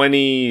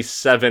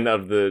 27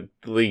 of the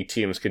league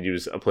teams could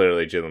use a player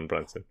like Jalen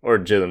Brunson, or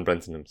Jalen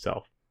Brunson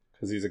himself.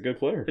 Because he's a good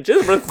player.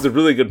 Jalen Brunson's a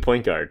really good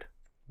point guard.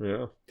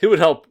 Yeah. He would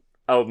help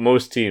out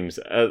most teams,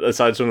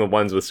 aside from the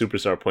ones with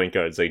superstar point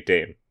guards like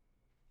Dame.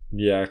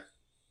 Yeah.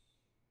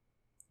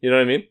 You know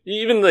what I mean?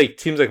 Even like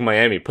teams like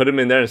Miami, put him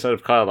in there instead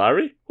of Kyle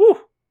Lowry. Whew.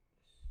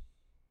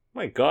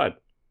 My God.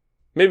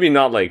 Maybe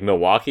not like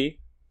Milwaukee.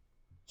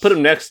 Put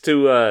him next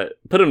to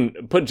put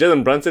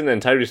Jalen Brunson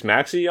and Tyrese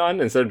Maxey on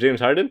instead of James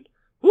Harden.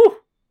 Whew.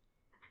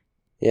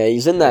 Yeah,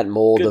 he's in that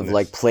mold of Goodness.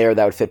 like player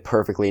that would fit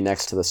perfectly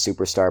next to the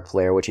superstar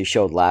player, which he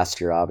showed last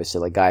year, obviously.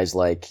 Like guys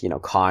like,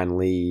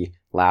 Conley,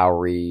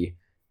 Lowry,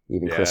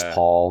 even Chris Yeah.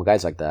 Paul,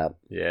 guys like that.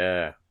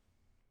 Yeah.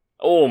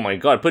 Oh my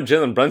God. Put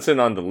Jalen Brunson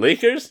on the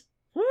Lakers.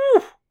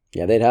 Whew.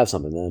 Yeah, they'd have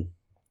something then.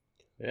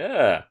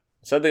 Yeah.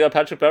 Said they got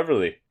Patrick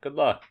Beverly. Good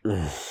luck.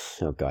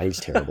 Oh god, he's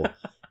terrible.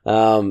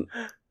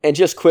 And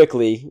just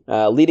quickly,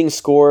 leading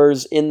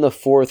scorers in the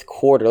fourth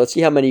quarter. Let's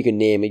see how many you can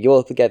name. You'll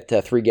have to get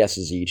 3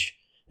 guesses each.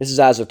 This is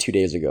as of 2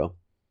 days ago.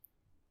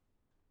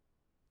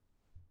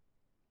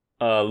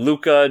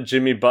 Luka,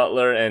 Jimmy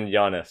Butler, and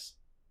Giannis.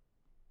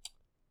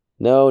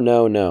 No.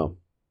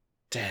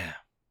 Damn.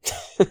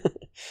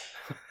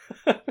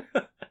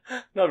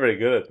 Not very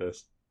good at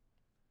this.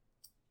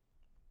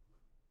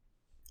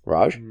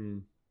 Raj?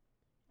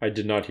 I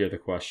did not hear the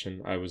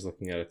question. I was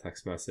looking at a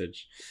text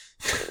message.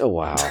 Oh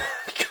wow.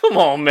 Come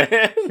on,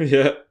 man.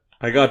 Yeah.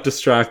 I got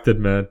distracted,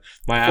 man.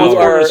 My Who Who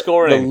are are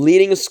scoring? the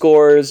leading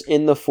scorers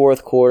in the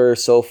fourth quarter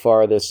so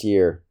far this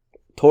year?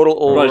 Total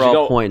Raj, you overall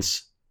go.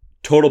 points.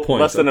 total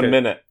points. Less than a okay.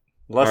 minute.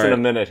 Less All than a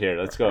right. minute here.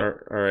 Let's go.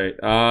 All right.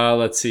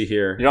 Let's see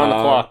here. You're on the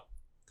clock.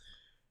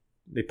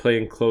 They play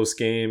in close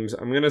games.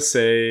 I'm gonna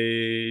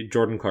say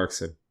Jordan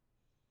Clarkson.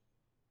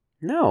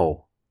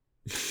 No.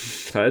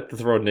 I had to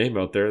throw a name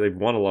out there. They've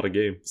won a lot of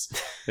games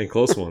and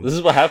close ones. This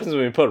is what happens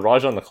when we put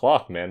Raj on the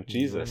clock, man.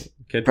 Jesus.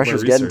 Can't do my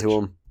Pressure's getting research. to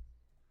him.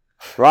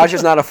 Raj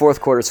is not a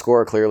fourth quarter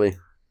scorer, clearly.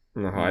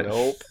 No, I-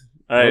 Nope.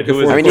 All right.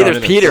 Before Who is I it? mean, Before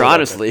neither's minutes, Peter, so okay.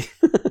 honestly.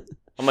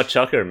 I'm a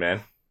chucker,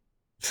 man.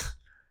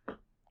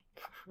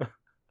 All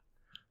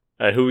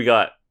right. Who we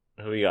got?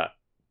 Who we got?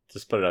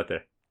 Just put it out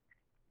there.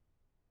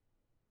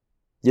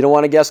 You don't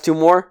want to guess two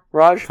more,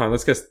 Raj? Fine,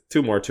 let's guess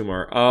two more.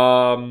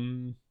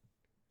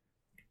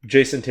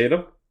 Jason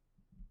Tatum.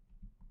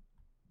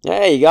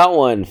 Hey, you got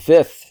one.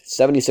 Fifth.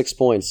 76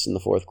 points in the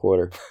fourth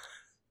quarter.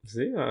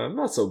 See,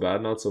 not so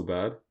bad.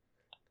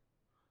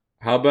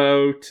 How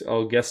about,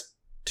 I'll guess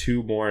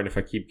two more, and if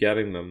I keep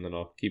getting them, then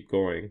I'll keep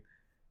going.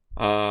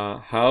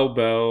 How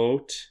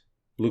about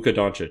Luka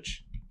Doncic?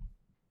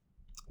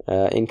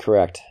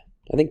 Incorrect.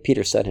 I think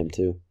Peter said him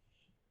too.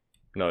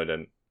 No, I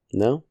didn't.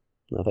 No?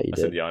 I thought you I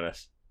did. said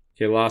Giannis.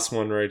 Okay, last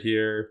one right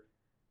here.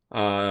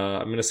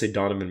 I'm going to say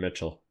Donovan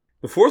Mitchell.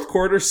 The fourth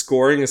quarter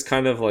scoring is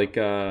kind of like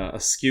a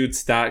skewed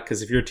stat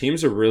because if your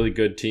team's a really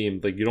good team,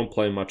 like you don't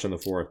play much in the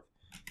fourth.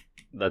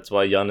 That's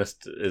why Giannis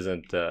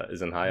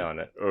isn't high on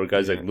it. Or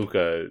guys like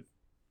Luka.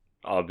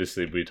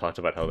 Obviously, we talked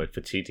about how like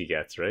fatigued he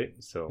gets, right?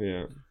 So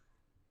yeah,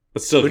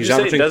 but still, Would he's you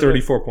say averaging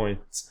 34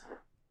 points.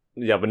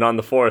 yeah, but not in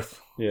the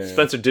fourth. Yeah,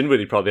 Spencer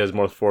Dinwiddie probably has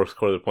more fourth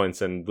quarter points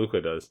than Luka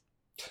does.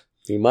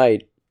 He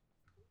might.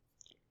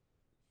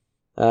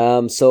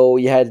 So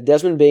you had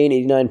Desmond Bain,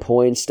 89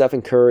 points,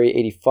 Stephen Curry,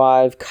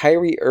 85,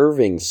 Kyrie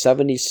Irving,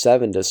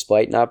 77,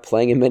 despite not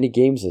playing in many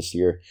games this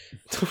year.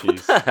 What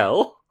the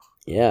hell?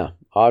 Yeah,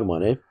 odd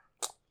one, eh?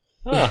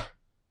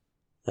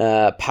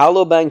 Huh.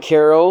 Paolo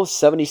Banchero,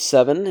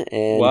 77,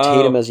 and Wow.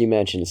 Tatum, as you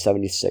mentioned,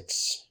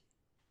 76.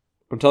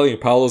 I'm telling you,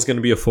 Paolo's going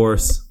to be a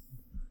force.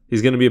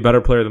 He's going to be a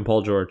better player than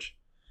Paul George.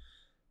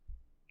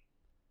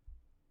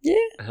 Yeah.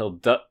 He'll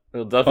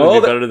definitely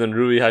be better than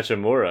Rui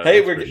Hachimura. Hey,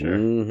 that's we're for sure.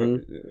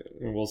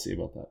 Mm-hmm. We'll see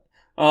about that.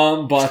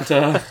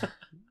 But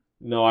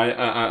no,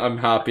 I'm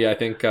happy. I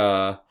think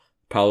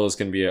Paolo's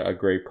going to be a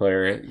great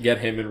player. Get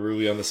him and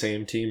Rui on the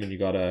same team, and you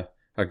got a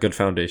good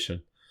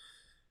foundation.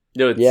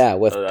 No, Yeah,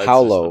 with that's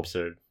Paolo. just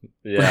absurd.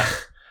 Yeah.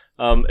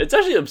 It's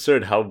actually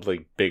absurd how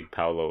like big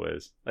Paolo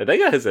is. Like that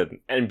guy has an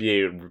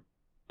NBA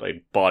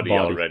like body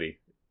already.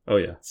 Oh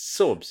yeah, It's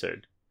so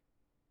absurd.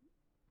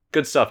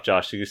 Good stuff,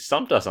 Josh. You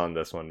stumped us on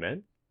this one,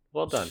 man.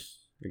 Well done.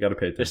 we got to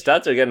pay Your attention.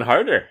 stats are getting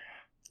harder.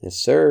 Yes,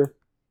 sir.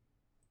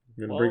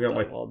 I'm going to bring out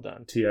my well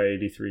done.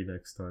 TI-83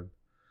 next time.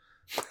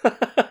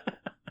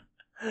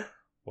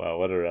 Wow,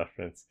 what a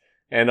reference.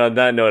 And on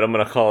that note, I'm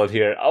going to call it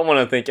here. I want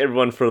to thank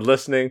everyone for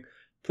listening.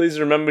 Please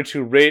remember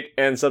to rate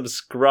and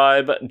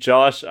subscribe.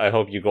 Josh, I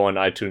hope you go on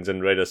iTunes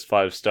and rate us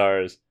 5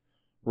 stars.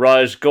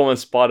 Raj, go on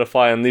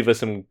Spotify and leave us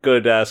some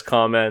good-ass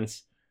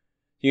comments.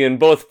 You can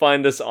both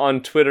find us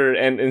on Twitter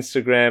and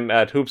Instagram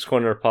at Hoops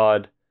Corner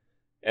Pod.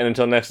 And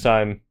until next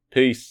time,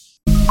 peace.